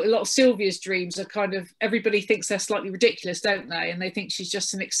think a lot of Sylvia's dreams are kind of, everybody thinks they're slightly ridiculous, don't they? And they think she's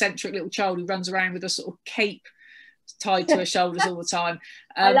just an eccentric little child who runs around with a sort of cape tied to her shoulders all the time.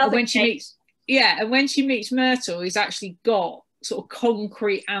 I love when she meets Myrtle, who's actually got sort of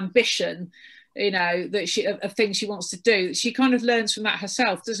concrete ambition, that of things she wants to do. She kind of learns from that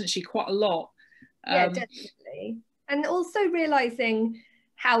herself, doesn't she? Quite a lot. Yeah, definitely. And also realizing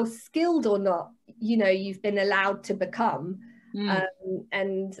how skilled or not, you've been allowed to become.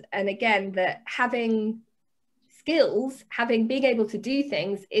 And again, that having skills, being able to do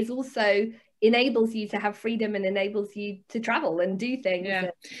things is also enables you to have freedom and enables you to travel and do things. Yeah.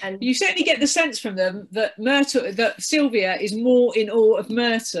 And you certainly get the sense from them that Sylvia is more in awe of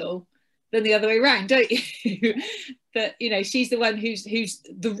Myrtle than the other way around, don't you? That she's the one who's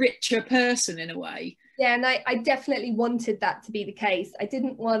the richer person in a way. Yeah, and I definitely wanted that to be the case. I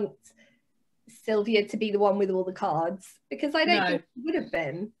didn't want Sylvia to be the one with all the cards, because I don't think she would have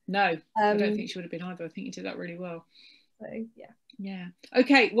been. No, I don't think she would have been either. I think you did that really well. So yeah.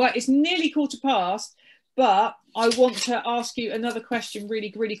 Okay, well, it's nearly 15:15, but I want to ask you another question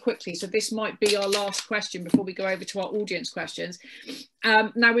really, really quickly. So this might be our last question before we go over to our audience questions.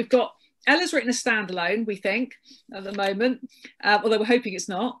 Now we've got Ella's written a standalone, we think, at the moment, although we're hoping it's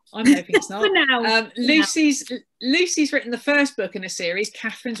not. I'm hoping it's not. For now. Lucy's written the first book in a series.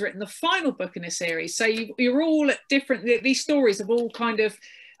 Catherine's written the final book in a series. So you're all at different. These stories have all kind of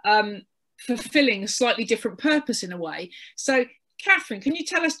fulfilling a slightly different purpose in a way. So, Katherine, can you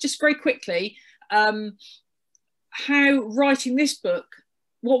tell us just very quickly how writing this book?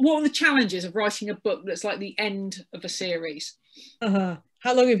 What are the challenges of writing a book that's like the end of a series?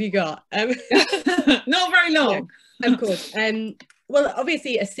 How long have you got? Not very long. Yeah, of course. Well,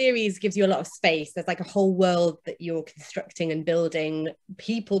 obviously a series gives you a lot of space. There's like a whole world that you're constructing and building,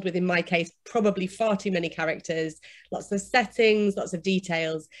 peopled with, in my case, probably far too many characters, lots of settings, lots of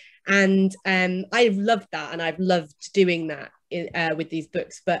details. And I've loved that, and I've loved doing that with these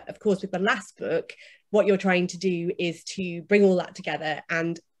books. But of course, with the last book, what you're trying to do is to bring all that together.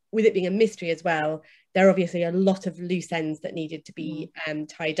 And with it being a mystery as well, there are obviously a lot of loose ends that needed to be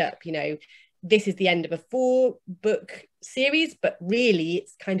tied up. This is the end of a 4-book series, but really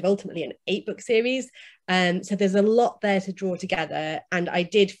it's kind of ultimately an 8-book series. So there's a lot there to draw together. And I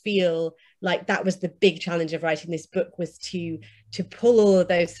did feel like that was the big challenge of writing this book, was to pull all of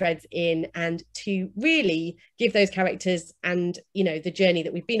those threads in and to really give those characters and, the journey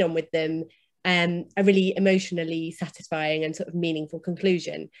that we've been on with them a really emotionally satisfying and sort of meaningful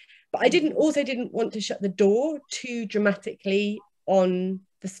conclusion. But I didn't want to shut the door too dramatically on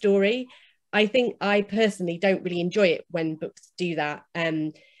the story. I think I personally don't really enjoy it when books do that.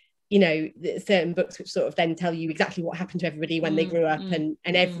 Certain books which sort of then tell you exactly what happened to everybody when they grew up, and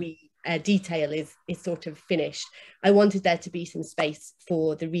every detail is sort of finished. I wanted there to be some space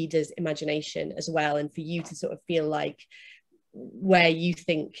for the reader's imagination as well, and for you to sort of feel like where you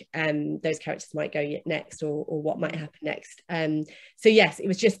think those characters might go next, or what might happen next. So yes, it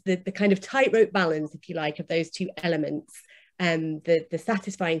was just the kind of tightrope balance, if you like, of those two elements, the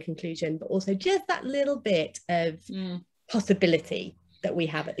satisfying conclusion, but also just that little bit of possibility that we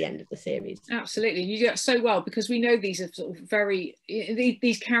have at the end of the series. Absolutely. You do that so well, because we know these are sort of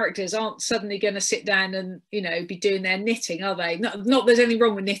these characters aren't suddenly going to sit down and be doing their knitting, are they? Not there's anything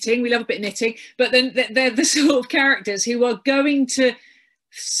wrong with knitting, we love a bit of knitting, but then they're the sort of characters who are going to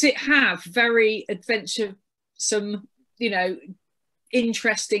have very adventuresome,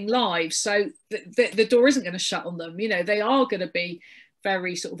 interesting lives. So the door isn't going to shut on them. They are going to be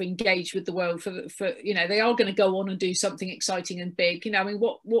very sort of engaged with the world for they are going to go on and do something exciting and big.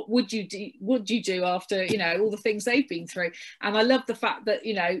 What would you do after all the things they've been through? And I love the fact that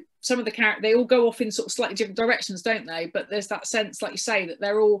some of the characters, they all go off in sort of slightly different directions, don't they? But there's that sense, like you say, that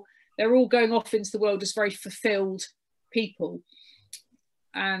they're all going off into the world as very fulfilled people,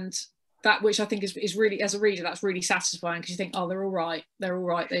 and that, which I think is really, as a reader, that's really satisfying, because you think, oh, they're all right, they're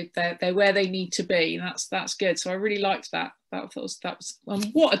where they need to be, and that's good. So I really liked that. That was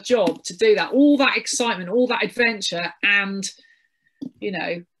what a job to do that, all that excitement, all that adventure, and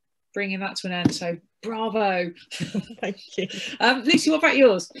bringing that to an end. So bravo. Thank you. Lucy, what about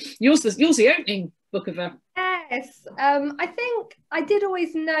yours? Yours the opening book of a... Yes, I think I did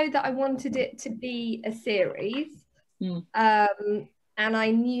always know that I wanted it to be a series. And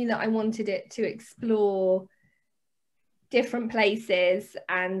I knew that I wanted it to explore different places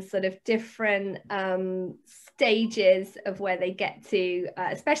and sort of different stages of where they get to,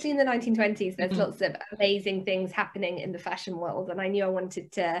 especially in the 1920s. There's lots of amazing things happening in the fashion world, and I knew I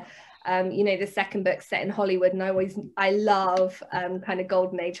wanted to, you know, the second book set in Hollywood, and I love kind of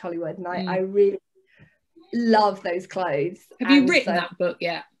golden age Hollywood, and I really love those clothes. Have you written that book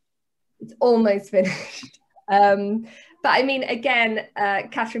yet? It's almost finished. But I mean, again,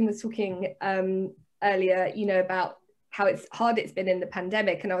 Katherine was talking earlier, you know, about how hard it's been in the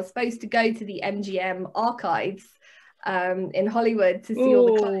pandemic, and I was supposed to go to the MGM archives in Hollywood to see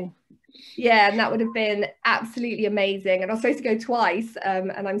all the clothes. Yeah, and that would have been absolutely amazing. And I was supposed to go twice,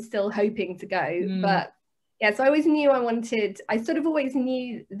 and I'm still hoping to go. But yeah, so I always knew I sort of always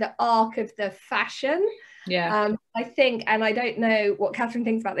knew the arc of the fashion. Yeah. I think, and I don't know what Katherine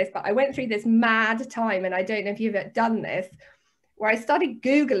thinks about this, but I went through this mad time, and I don't know if you've ever done this, where I started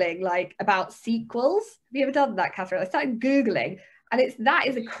Googling like about sequels. Have you ever done that, Katherine? I started Googling, and that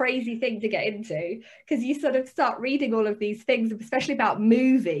is a crazy thing to get into, because you sort of start reading all of these things, especially about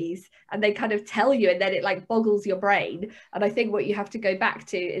movies, and they kind of tell you, and then it like boggles your brain. And I think what you have to go back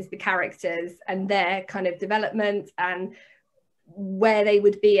to is the characters and their kind of development and where they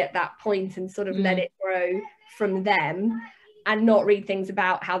would be at that point, and sort of let it grow from them, and not read things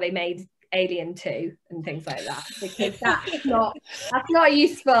about how they made Alien 2 and things like that, because that's not a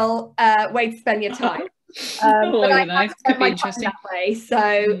useful way to spend your time. But I have spent my time that way,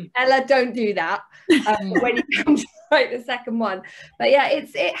 so Ella, don't do that when you come to write the second one. But yeah,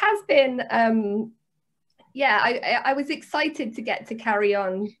 it has been yeah, I was excited to get to carry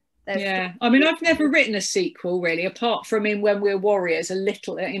on. Yeah, I mean, I've never written a sequel really, apart from in When We're Warriors, a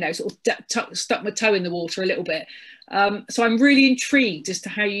little, you know, sort of stuck my toe in the water a little bit. So I'm really intrigued as to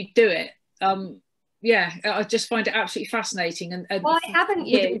how you do it. Yeah, I just find it absolutely fascinating. And why haven't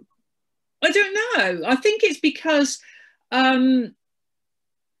you? I don't know. I think it's because I don't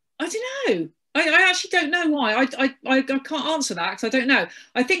know. I actually don't know why. I can't answer that, because I don't know.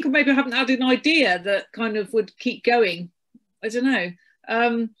 I think maybe I haven't had an idea that kind of would keep going. I don't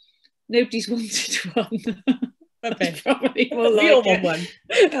know. Nobody's wanted one. Okay. Probably more we all want one.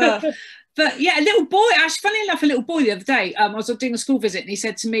 But yeah, a little boy, actually, funny enough, a little boy the other day, I was doing a school visit, and he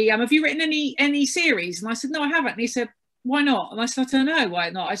said to me, have you written any series? And I said, no, I haven't. And he said, why not? And I said, I don't know why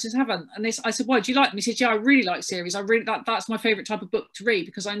not. I just haven't. And I said, why do you like them? He said, yeah, I really like series. That's my favorite type of book to read,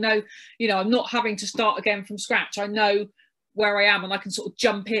 because I know, you know, I'm not having to start again from scratch. I know where I am, and I can sort of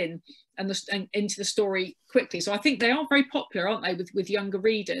jump in and into the story quickly. So I think they are very popular, aren't they, with younger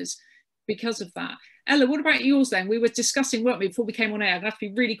readers, because of that. Ella, what about yours then? We were discussing, weren't we, before we came on air? I'm going to have to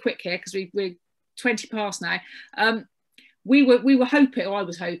be really quick here, because we're 20 past now. We were hoping, or I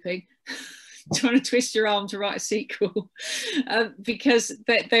was hoping, trying to twist your arm to write a sequel, because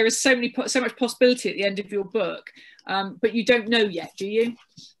there is so much possibility at the end of your book, but you don't know yet, do you?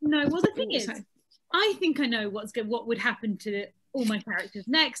 No. Well, the thing is, I think I know what would happen to all my characters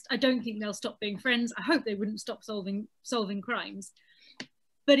next. I don't think they'll stop being friends. I hope they wouldn't stop solving crimes.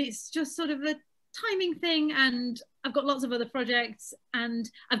 But it's just sort of a timing thing, and I've got lots of other projects, and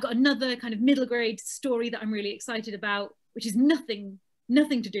I've got another kind of middle grade story that I'm really excited about, which is nothing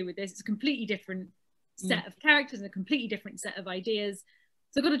to do with this. It's a completely different set of characters and a completely different set of ideas.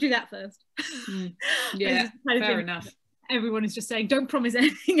 So I've got to do that first. Yeah, fair enough. Everyone is just saying, don't promise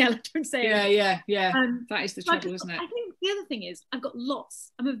anything, Ella, don't say anything. Yeah. That is the trouble, isn't it? I think the other thing is,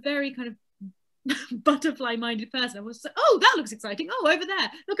 I'm a very kind of butterfly minded person. I was oh, that looks exciting, oh, over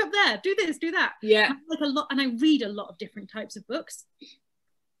there, look up there, do this, do that. Yeah, and I read a lot of different types of books,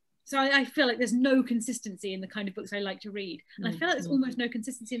 so I feel like there's no consistency in the kind of books I like to read, and I feel like there's almost no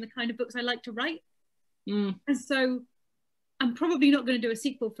consistency in the kind of books I like to write. And so I'm probably not going to do a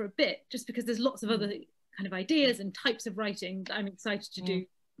sequel for a bit, just because there's lots of other kind of ideas and types of writing that I'm excited to do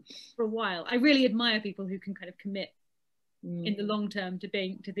for a while. I really admire people who can kind of commit in the long term to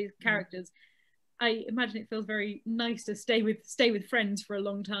these characters. I imagine it feels very nice to stay with friends for a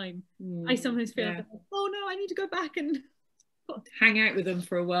long time. I sometimes feel like, oh no, I need to go back and hang out with them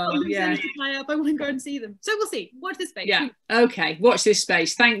for a while. I want to go and see them. So we'll see. Watch this space. Yeah. Okay. Watch this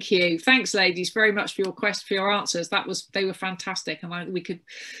space. Thank you. Thanks, ladies, very much for your answers. They were fantastic, and we could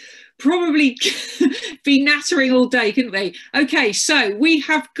probably be nattering all day, couldn't we? Okay. So we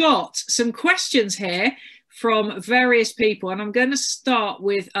have got some questions here from various people, and I'm going to start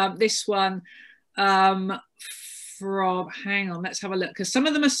with this one. Hang on, let's have a look, because some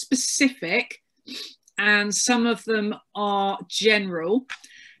of them are specific and some of them are general.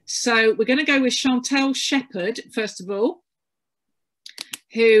 So we're going to go with Chantel Shepherd, first of all,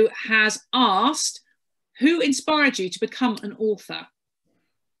 who has asked, who inspired you to become an author?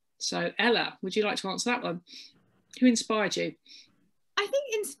 So Ella, would you like to answer that one? Who inspired you? I think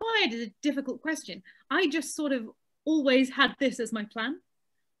inspired is a difficult question. I just sort of always had this as my plan.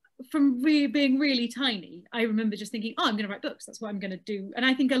 From being really tiny, I remember just thinking, oh, I'm going to write books. That's what I'm going to do. And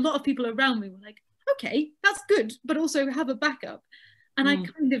I think a lot of people around me were like, okay, that's good, but also have a backup. And I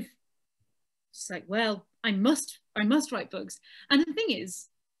kind of just like, well, I must write books. And the thing is,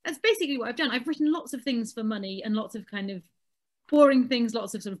 that's basically what I've done. I've written lots of things for money and lots of kind of boring things,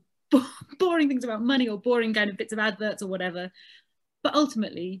 lots of sort of boring things about money or boring kind of bits of adverts or whatever. But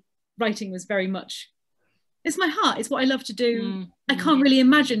ultimately, writing was very much, it's my heart, it's what I love to do. I can't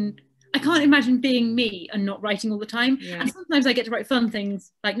imagine being me and not writing all the time. And sometimes I get to write fun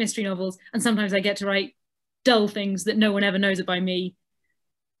things like mystery novels, and sometimes I get to write dull things that no one ever knows about me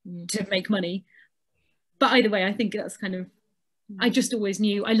to make money. But either way, I think that's kind of, I just always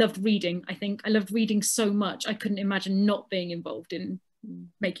knew I loved reading. I think I loved reading so much, I couldn't imagine not being involved in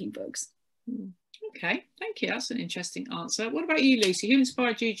making books. Okay, thank you. That's an interesting answer. What about you, Lucy? Who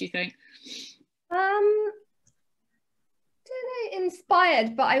inspired you, do you think? Don't know,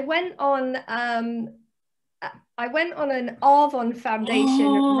 inspired, but I went on an Ivison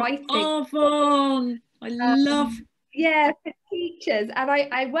Foundation writing. Ivison! I love. Yeah, for teachers, and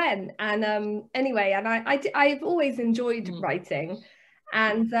I went, and anyway, and I've always enjoyed writing,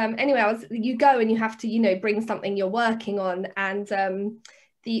 and anyway, you go and you have to, you know, bring something you're working on, and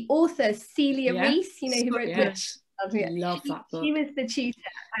the author Celia Reese, you know, who wrote I love that book. She was the tutor,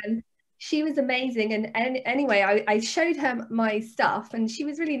 and she was amazing. And anyway, I showed her my stuff, and she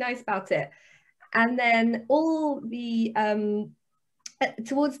was really nice about it. And then all the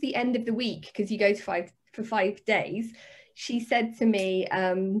towards the end of the week, because you go to for 5 days, she said to me,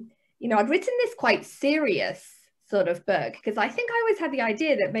 you know, I'd written this quite serious sort of book, because I think I always had the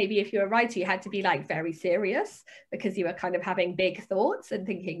idea that maybe if you're a writer, you had to be like very serious, because you were kind of having big thoughts and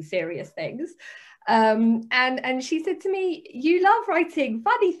thinking serious things. And she said to me, you love writing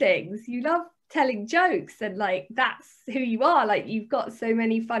funny things, you love telling jokes, and like that's who you are, like you've got so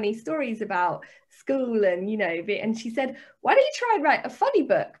many funny stories about school, and you know, and she said, why don't you try and write a funny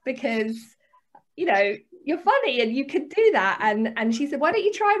book, because you know you're funny and you could do that. And she said, why don't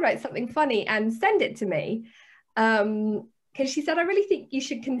you try and write something funny and send it to me, because she said, I really think you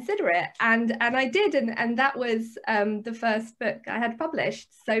should consider it. And I did, and that was the first book I had published.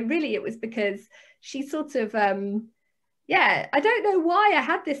 So really it was because she sort of I don't know why I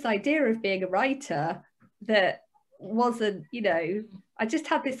had this idea of being a writer that wasn't, you know, I just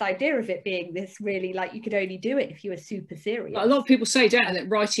had this idea of it being this really, like, you could only do it if you were super serious. A lot of people say, don't they, that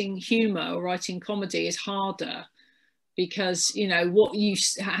writing humour or writing comedy is harder, because, you know,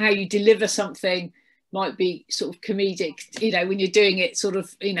 how you deliver something might be sort of comedic, you know, when you're doing it sort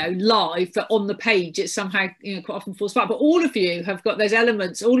of, you know, live, but on the page it somehow, you know, quite often falls apart. But all of you have got those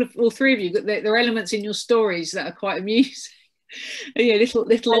elements, all three of you, there are elements in your stories that are quite amusing. You know,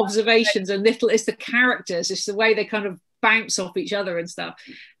 little observations, and it's the characters, it's the way they kind of bounce off each other and stuff.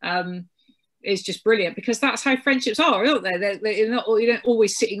 It's just brilliant, because that's how friendships are, aren't they? You don't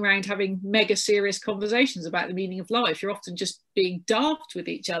always sitting around having mega serious conversations about the meaning of life. You're often just being daft with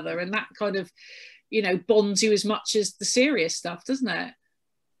each other, and that kind of, you know, bonds you as much as the serious stuff, doesn't it?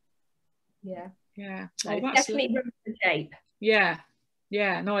 Yeah. Oh, that's definitely room for shape.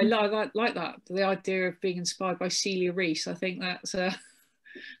 No, I like that, the idea of being inspired by Celia Reese. I think that's a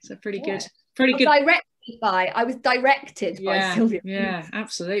pretty good. I was directed by Sylvia. Yeah,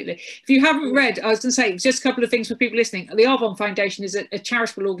 absolutely. If you haven't read, I was going to say just a couple of things for people listening. The Ivison Foundation is a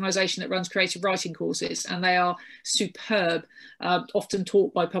charitable organisation that runs creative writing courses, and they are superb, often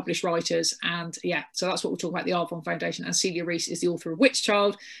taught by published writers. And so that's what we'll talk about, the Ivison Foundation. And Celia Reese is the author of Witch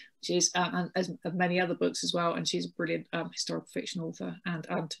Child, which is and of many other books as well, and she's a brilliant historical fiction author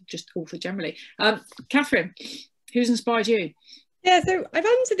and just author generally. Katherine, who's inspired you? Yeah, so I've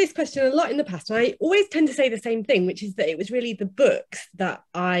answered this question a lot in the past, and I always tend to say the same thing, which is that it was really the books that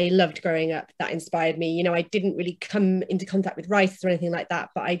I loved growing up that inspired me. You know, I didn't really come into contact with writers or anything like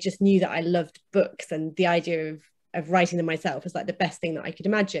that, but I just knew that I loved books, and the idea of writing them myself was like the best thing that I could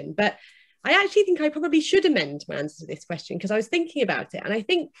imagine. But I actually think I probably should amend my answer to this question, because I was thinking about it, and I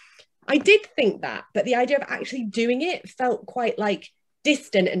think I did think that, but the idea of actually doing it felt quite like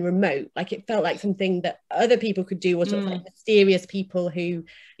distant and remote. Like it felt like something that other people could do, or sort of like mysterious people who, you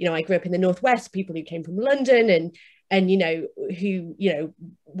know, I grew up in the Northwest, people who came from London and you know, who, you know,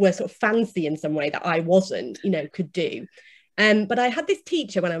 were sort of fancy in some way that I wasn't, you know, could do. But I had this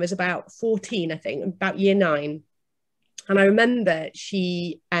teacher when I was about 14, I think, about year 9. And I remember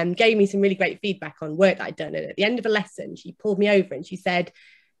she gave me some really great feedback on work that I'd done. And at the end of a lesson, she pulled me over and she said,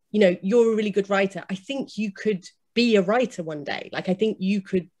 you know, you're a really good writer. I think you could be a writer one day. Like, I think you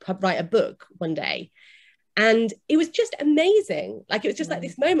could write a book one day. And it was just amazing. Like, it was just like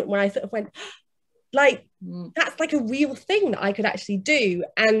this moment where I sort of went, like, that's like a real thing that I could actually do.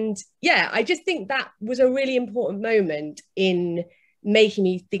 And yeah, I just think that was a really important moment in making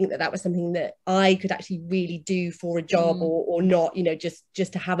me think that that was something that I could actually really do for a job or not, you know, just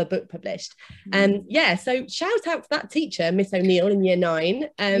to have a book published. Yeah, so shout out to that teacher, Miss O'Neill, in year 9.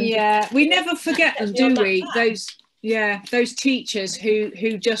 Yeah, we never forget them, do we? Those teachers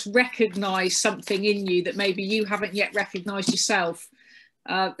who just recognise something in you that maybe you haven't yet recognised yourself.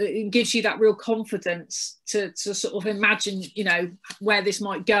 It gives you that real confidence to sort of imagine, you know, where this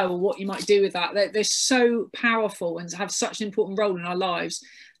might go or what you might do with that. They're so powerful and have such an important role in our lives.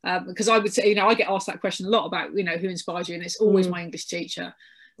 Because I would say, you know, I get asked that question a lot about, you know, who inspires you, and it's always my English teacher.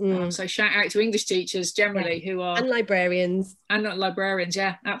 So shout out to English teachers generally who are, and librarians,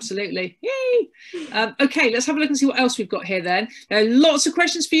 yeah, absolutely. Yay. Okay, let's have a look and see what else we've got here then. There are lots of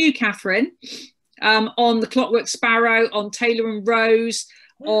questions for you, Catherine. On the Clockwork Sparrow, on Taylor and Rose,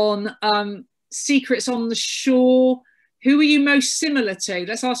 on Secrets on the Shore. Who are you most similar to?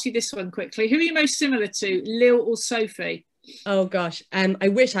 Let's ask you this one quickly. Who are you most similar to, Lil or Sophie? Oh gosh, I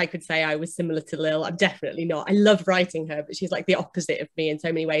wish I could say I was similar to Lil. I'm definitely not. I love writing her, but she's like the opposite of me in so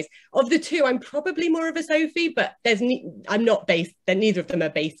many ways. Of the two, I'm probably more of a Sophie, but I'm not based. Neither of them are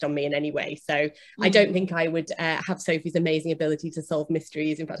based on me in any way. So I don't think I would have Sophie's amazing ability to solve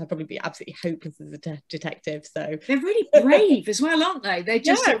mysteries. In fact, I'd probably be absolutely hopeless as a detective. So they're really brave as well, aren't they? They're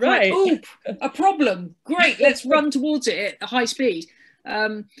just like, oh, a problem. Great, let's run towards it at high speed.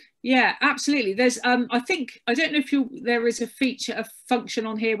 Yeah, absolutely. There's I think, I don't know if there is a function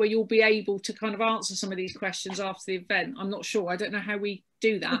on here where you'll be able to kind of answer some of these questions after the event. I'm not sure. I don't know how we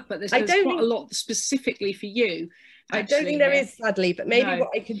do that, but there's quite a lot specifically for you. I don't think there is, sadly, but maybe what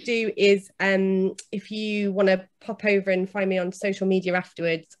I could do is if you want to pop over and find me on social media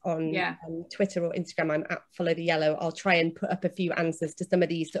afterwards on Twitter or Instagram, I'm at Follow the Yellow. I'll try and put up a few answers to some of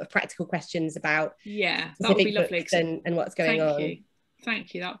these sort of practical questions about that would be lovely and what's going on.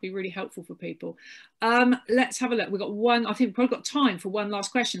 Thank you. That would be really helpful for people. Let's have a look. We've got one. I think we've probably got time for one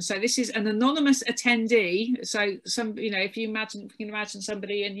last question. So this is an anonymous attendee. So you know, if you can imagine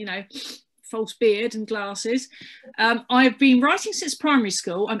somebody in, you know, false beard and glasses. I've been writing since primary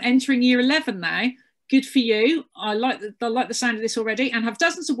school. I'm entering year 11 now. Good for you. I like the sound of this already, and have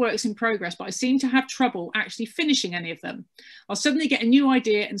dozens of works in progress, but I seem to have trouble actually finishing any of them. I'll suddenly get a new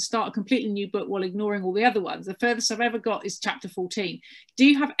idea and start a completely new book while ignoring all the other ones. The furthest I've ever got is chapter 14. Do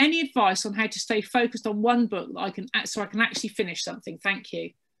you have any advice on how to stay focused on one book that so I can actually finish something? Thank you.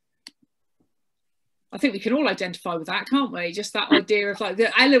 I think we can all identify with that, can't we? Just that idea of, like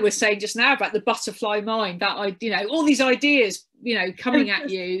that Ella was saying just now about the butterfly mind, that, you know, all these ideas, you know, coming at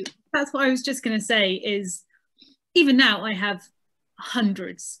you. That's what I was just going to say, is even now I have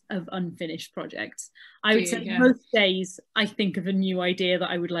hundreds of unfinished projects. I would say most days I think of a new idea that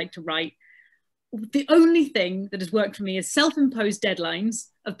I would like to write. The only thing that has worked for me is self-imposed deadlines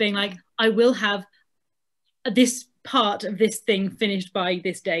of being like, I will have this part of this thing finished by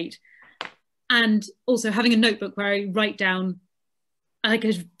this date. And also having a notebook where I write down like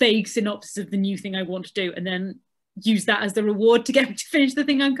a vague synopsis of the new thing I want to do, and then use that as the reward to get me to finish the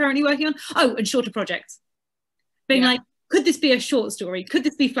thing I'm currently working on. Oh, and shorter projects. Being like, could this be a short story? Could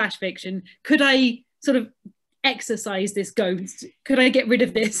this be flash fiction? Could I sort of exercise this ghost? Could I get rid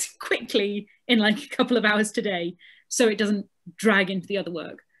of this quickly in like a couple of hours today so it doesn't drag into the other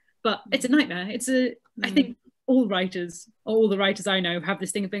work? But it's a nightmare. I think all the writers I know have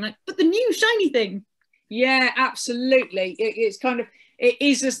this thing of being like, but the new shiny thing. Yeah, absolutely. It's kind of, it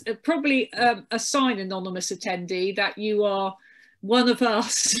is probably a sign, anonymous attendee, that you are one of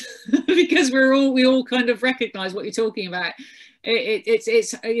us because we all kind of recognise what you're talking about.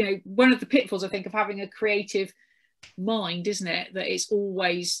 It's you know, one of the pitfalls, I think, of having a creative mind, isn't it? That it's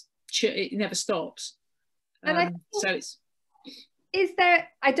always, it never stops. And I think, so it's. Is there,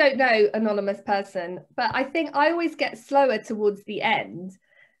 I don't know, anonymous person, but I think I always get slower towards the end.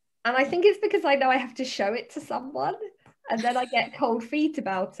 And I think it's because I know I have to show it to someone, and then I get cold feet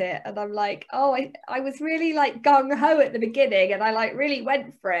about it. And I'm like, oh, I was really like gung-ho at the beginning, and I like really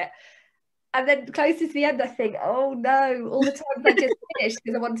went for it. And then closer to the end, I think, oh no, all the times I just finished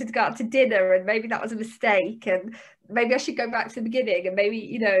because I wanted to go out to dinner, and maybe that was a mistake, and maybe I should go back to the beginning, and maybe,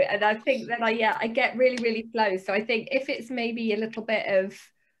 you know, and I think then I get really, really slow. So I think if it's maybe a little bit of,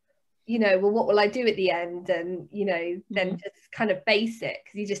 you know, well, what will I do at the end? And, you know, then just kind of base it,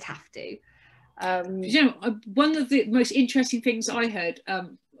 because you just have to. You know, one of the most interesting things I heard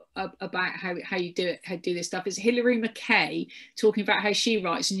about how you do this stuff is Hilary McKay talking about how she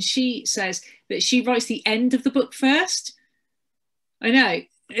writes, and she says that she writes the end of the book first. I know,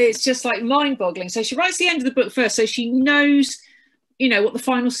 it's just like mind-boggling. So she writes the end of the book first, so she knows, you know, what the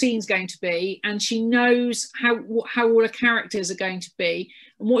final scene's going to be, and she knows how all the characters are going to be,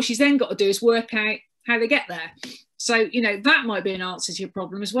 and what she's then got to do is work out how they get there. So, you know, that might be an answer to your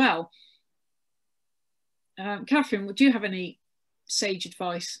problem as well. Catherine, would you have any sage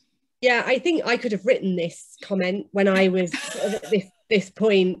advice? Yeah, I think I could have written this comment when I was at this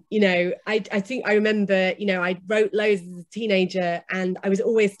point. You know, I think I remember, you know, I wrote loads as a teenager, and I was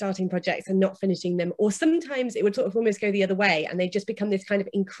always starting projects and not finishing them, or sometimes it would sort of almost go the other way, and they just become this kind of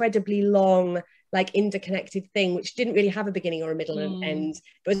incredibly long, like interconnected thing, which didn't really have a beginning or a middle and end.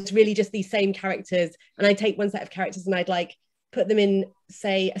 It was really just these same characters, and I'd take one set of characters and I'd like put them in,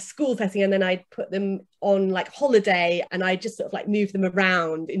 say, a school setting, and then I'd put them on like holiday, and I just sort of like move them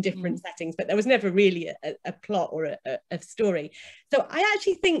around in different settings, but there was never really a plot or a story. So I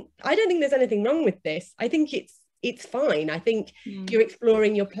don't think there's anything wrong with this. I think it's fine. I think you're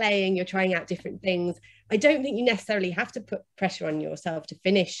exploring, you're playing, you're trying out different things. I don't think you necessarily have to put pressure on yourself to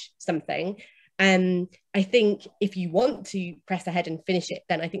finish something. I think if you want to press ahead and finish it,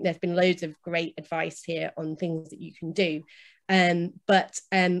 then I think there's been loads of great advice here on things that you can do. But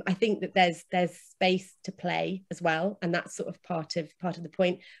I think that there's space to play as well, and that's sort of part of the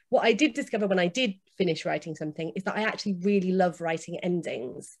point. What I did discover when I did finish writing something is that I actually really love writing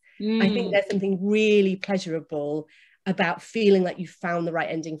endings. I think there's something really pleasurable about feeling like you found the right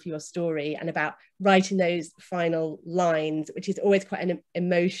ending for your story, and about writing those final lines, which is always quite an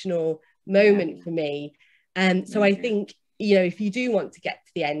emotional moment for me. So I think, you know, if you do want to get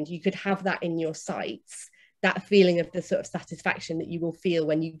to the end, you could have that in your sights, that feeling of the sort of satisfaction that you will feel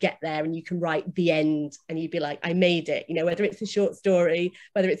when you get there and you can write the end and you'd be like, I made it, you know, whether it's a short story,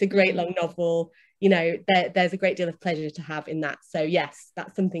 whether it's a great long novel, you know, there's a great deal of pleasure to have in that. So yes,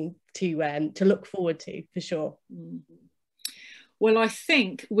 that's something to look forward to for sure. Well, I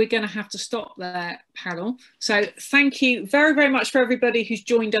think we're going to have to stop there, Carroll. So thank you very, very much for everybody who's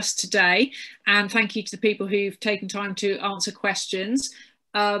joined us today. And thank you to the people who've taken time to answer questions.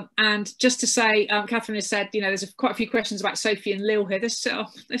 And just to say, Catherine has said, you know, there's quite a few questions about Sophie and Lil here. They're so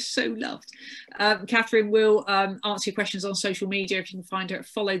loved. Catherine will answer your questions on social media. If you can find her at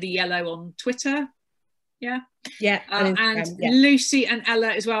Follow the Yellow on Twitter. And Lucy and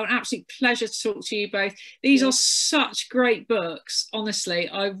Ella as well. An absolute pleasure to talk to you both. These are such great books. Honestly,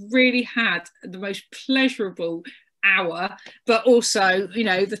 I really had the most pleasurable hour, but also, you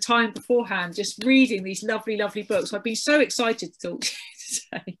know, the time beforehand, just reading these lovely books. I've been so excited to talk to you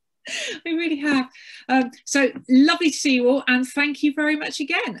today. I really have. So lovely to see you all, and thank you very much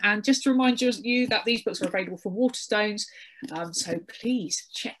again. And just to remind you that these books are available from Waterstones, so please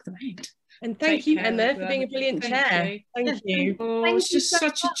check them out. And thank you, Emma, for being a brilliant chair. Thank you. Oh, it's just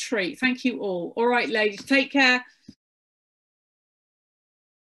such a treat. Thank you all. All right, ladies, take care.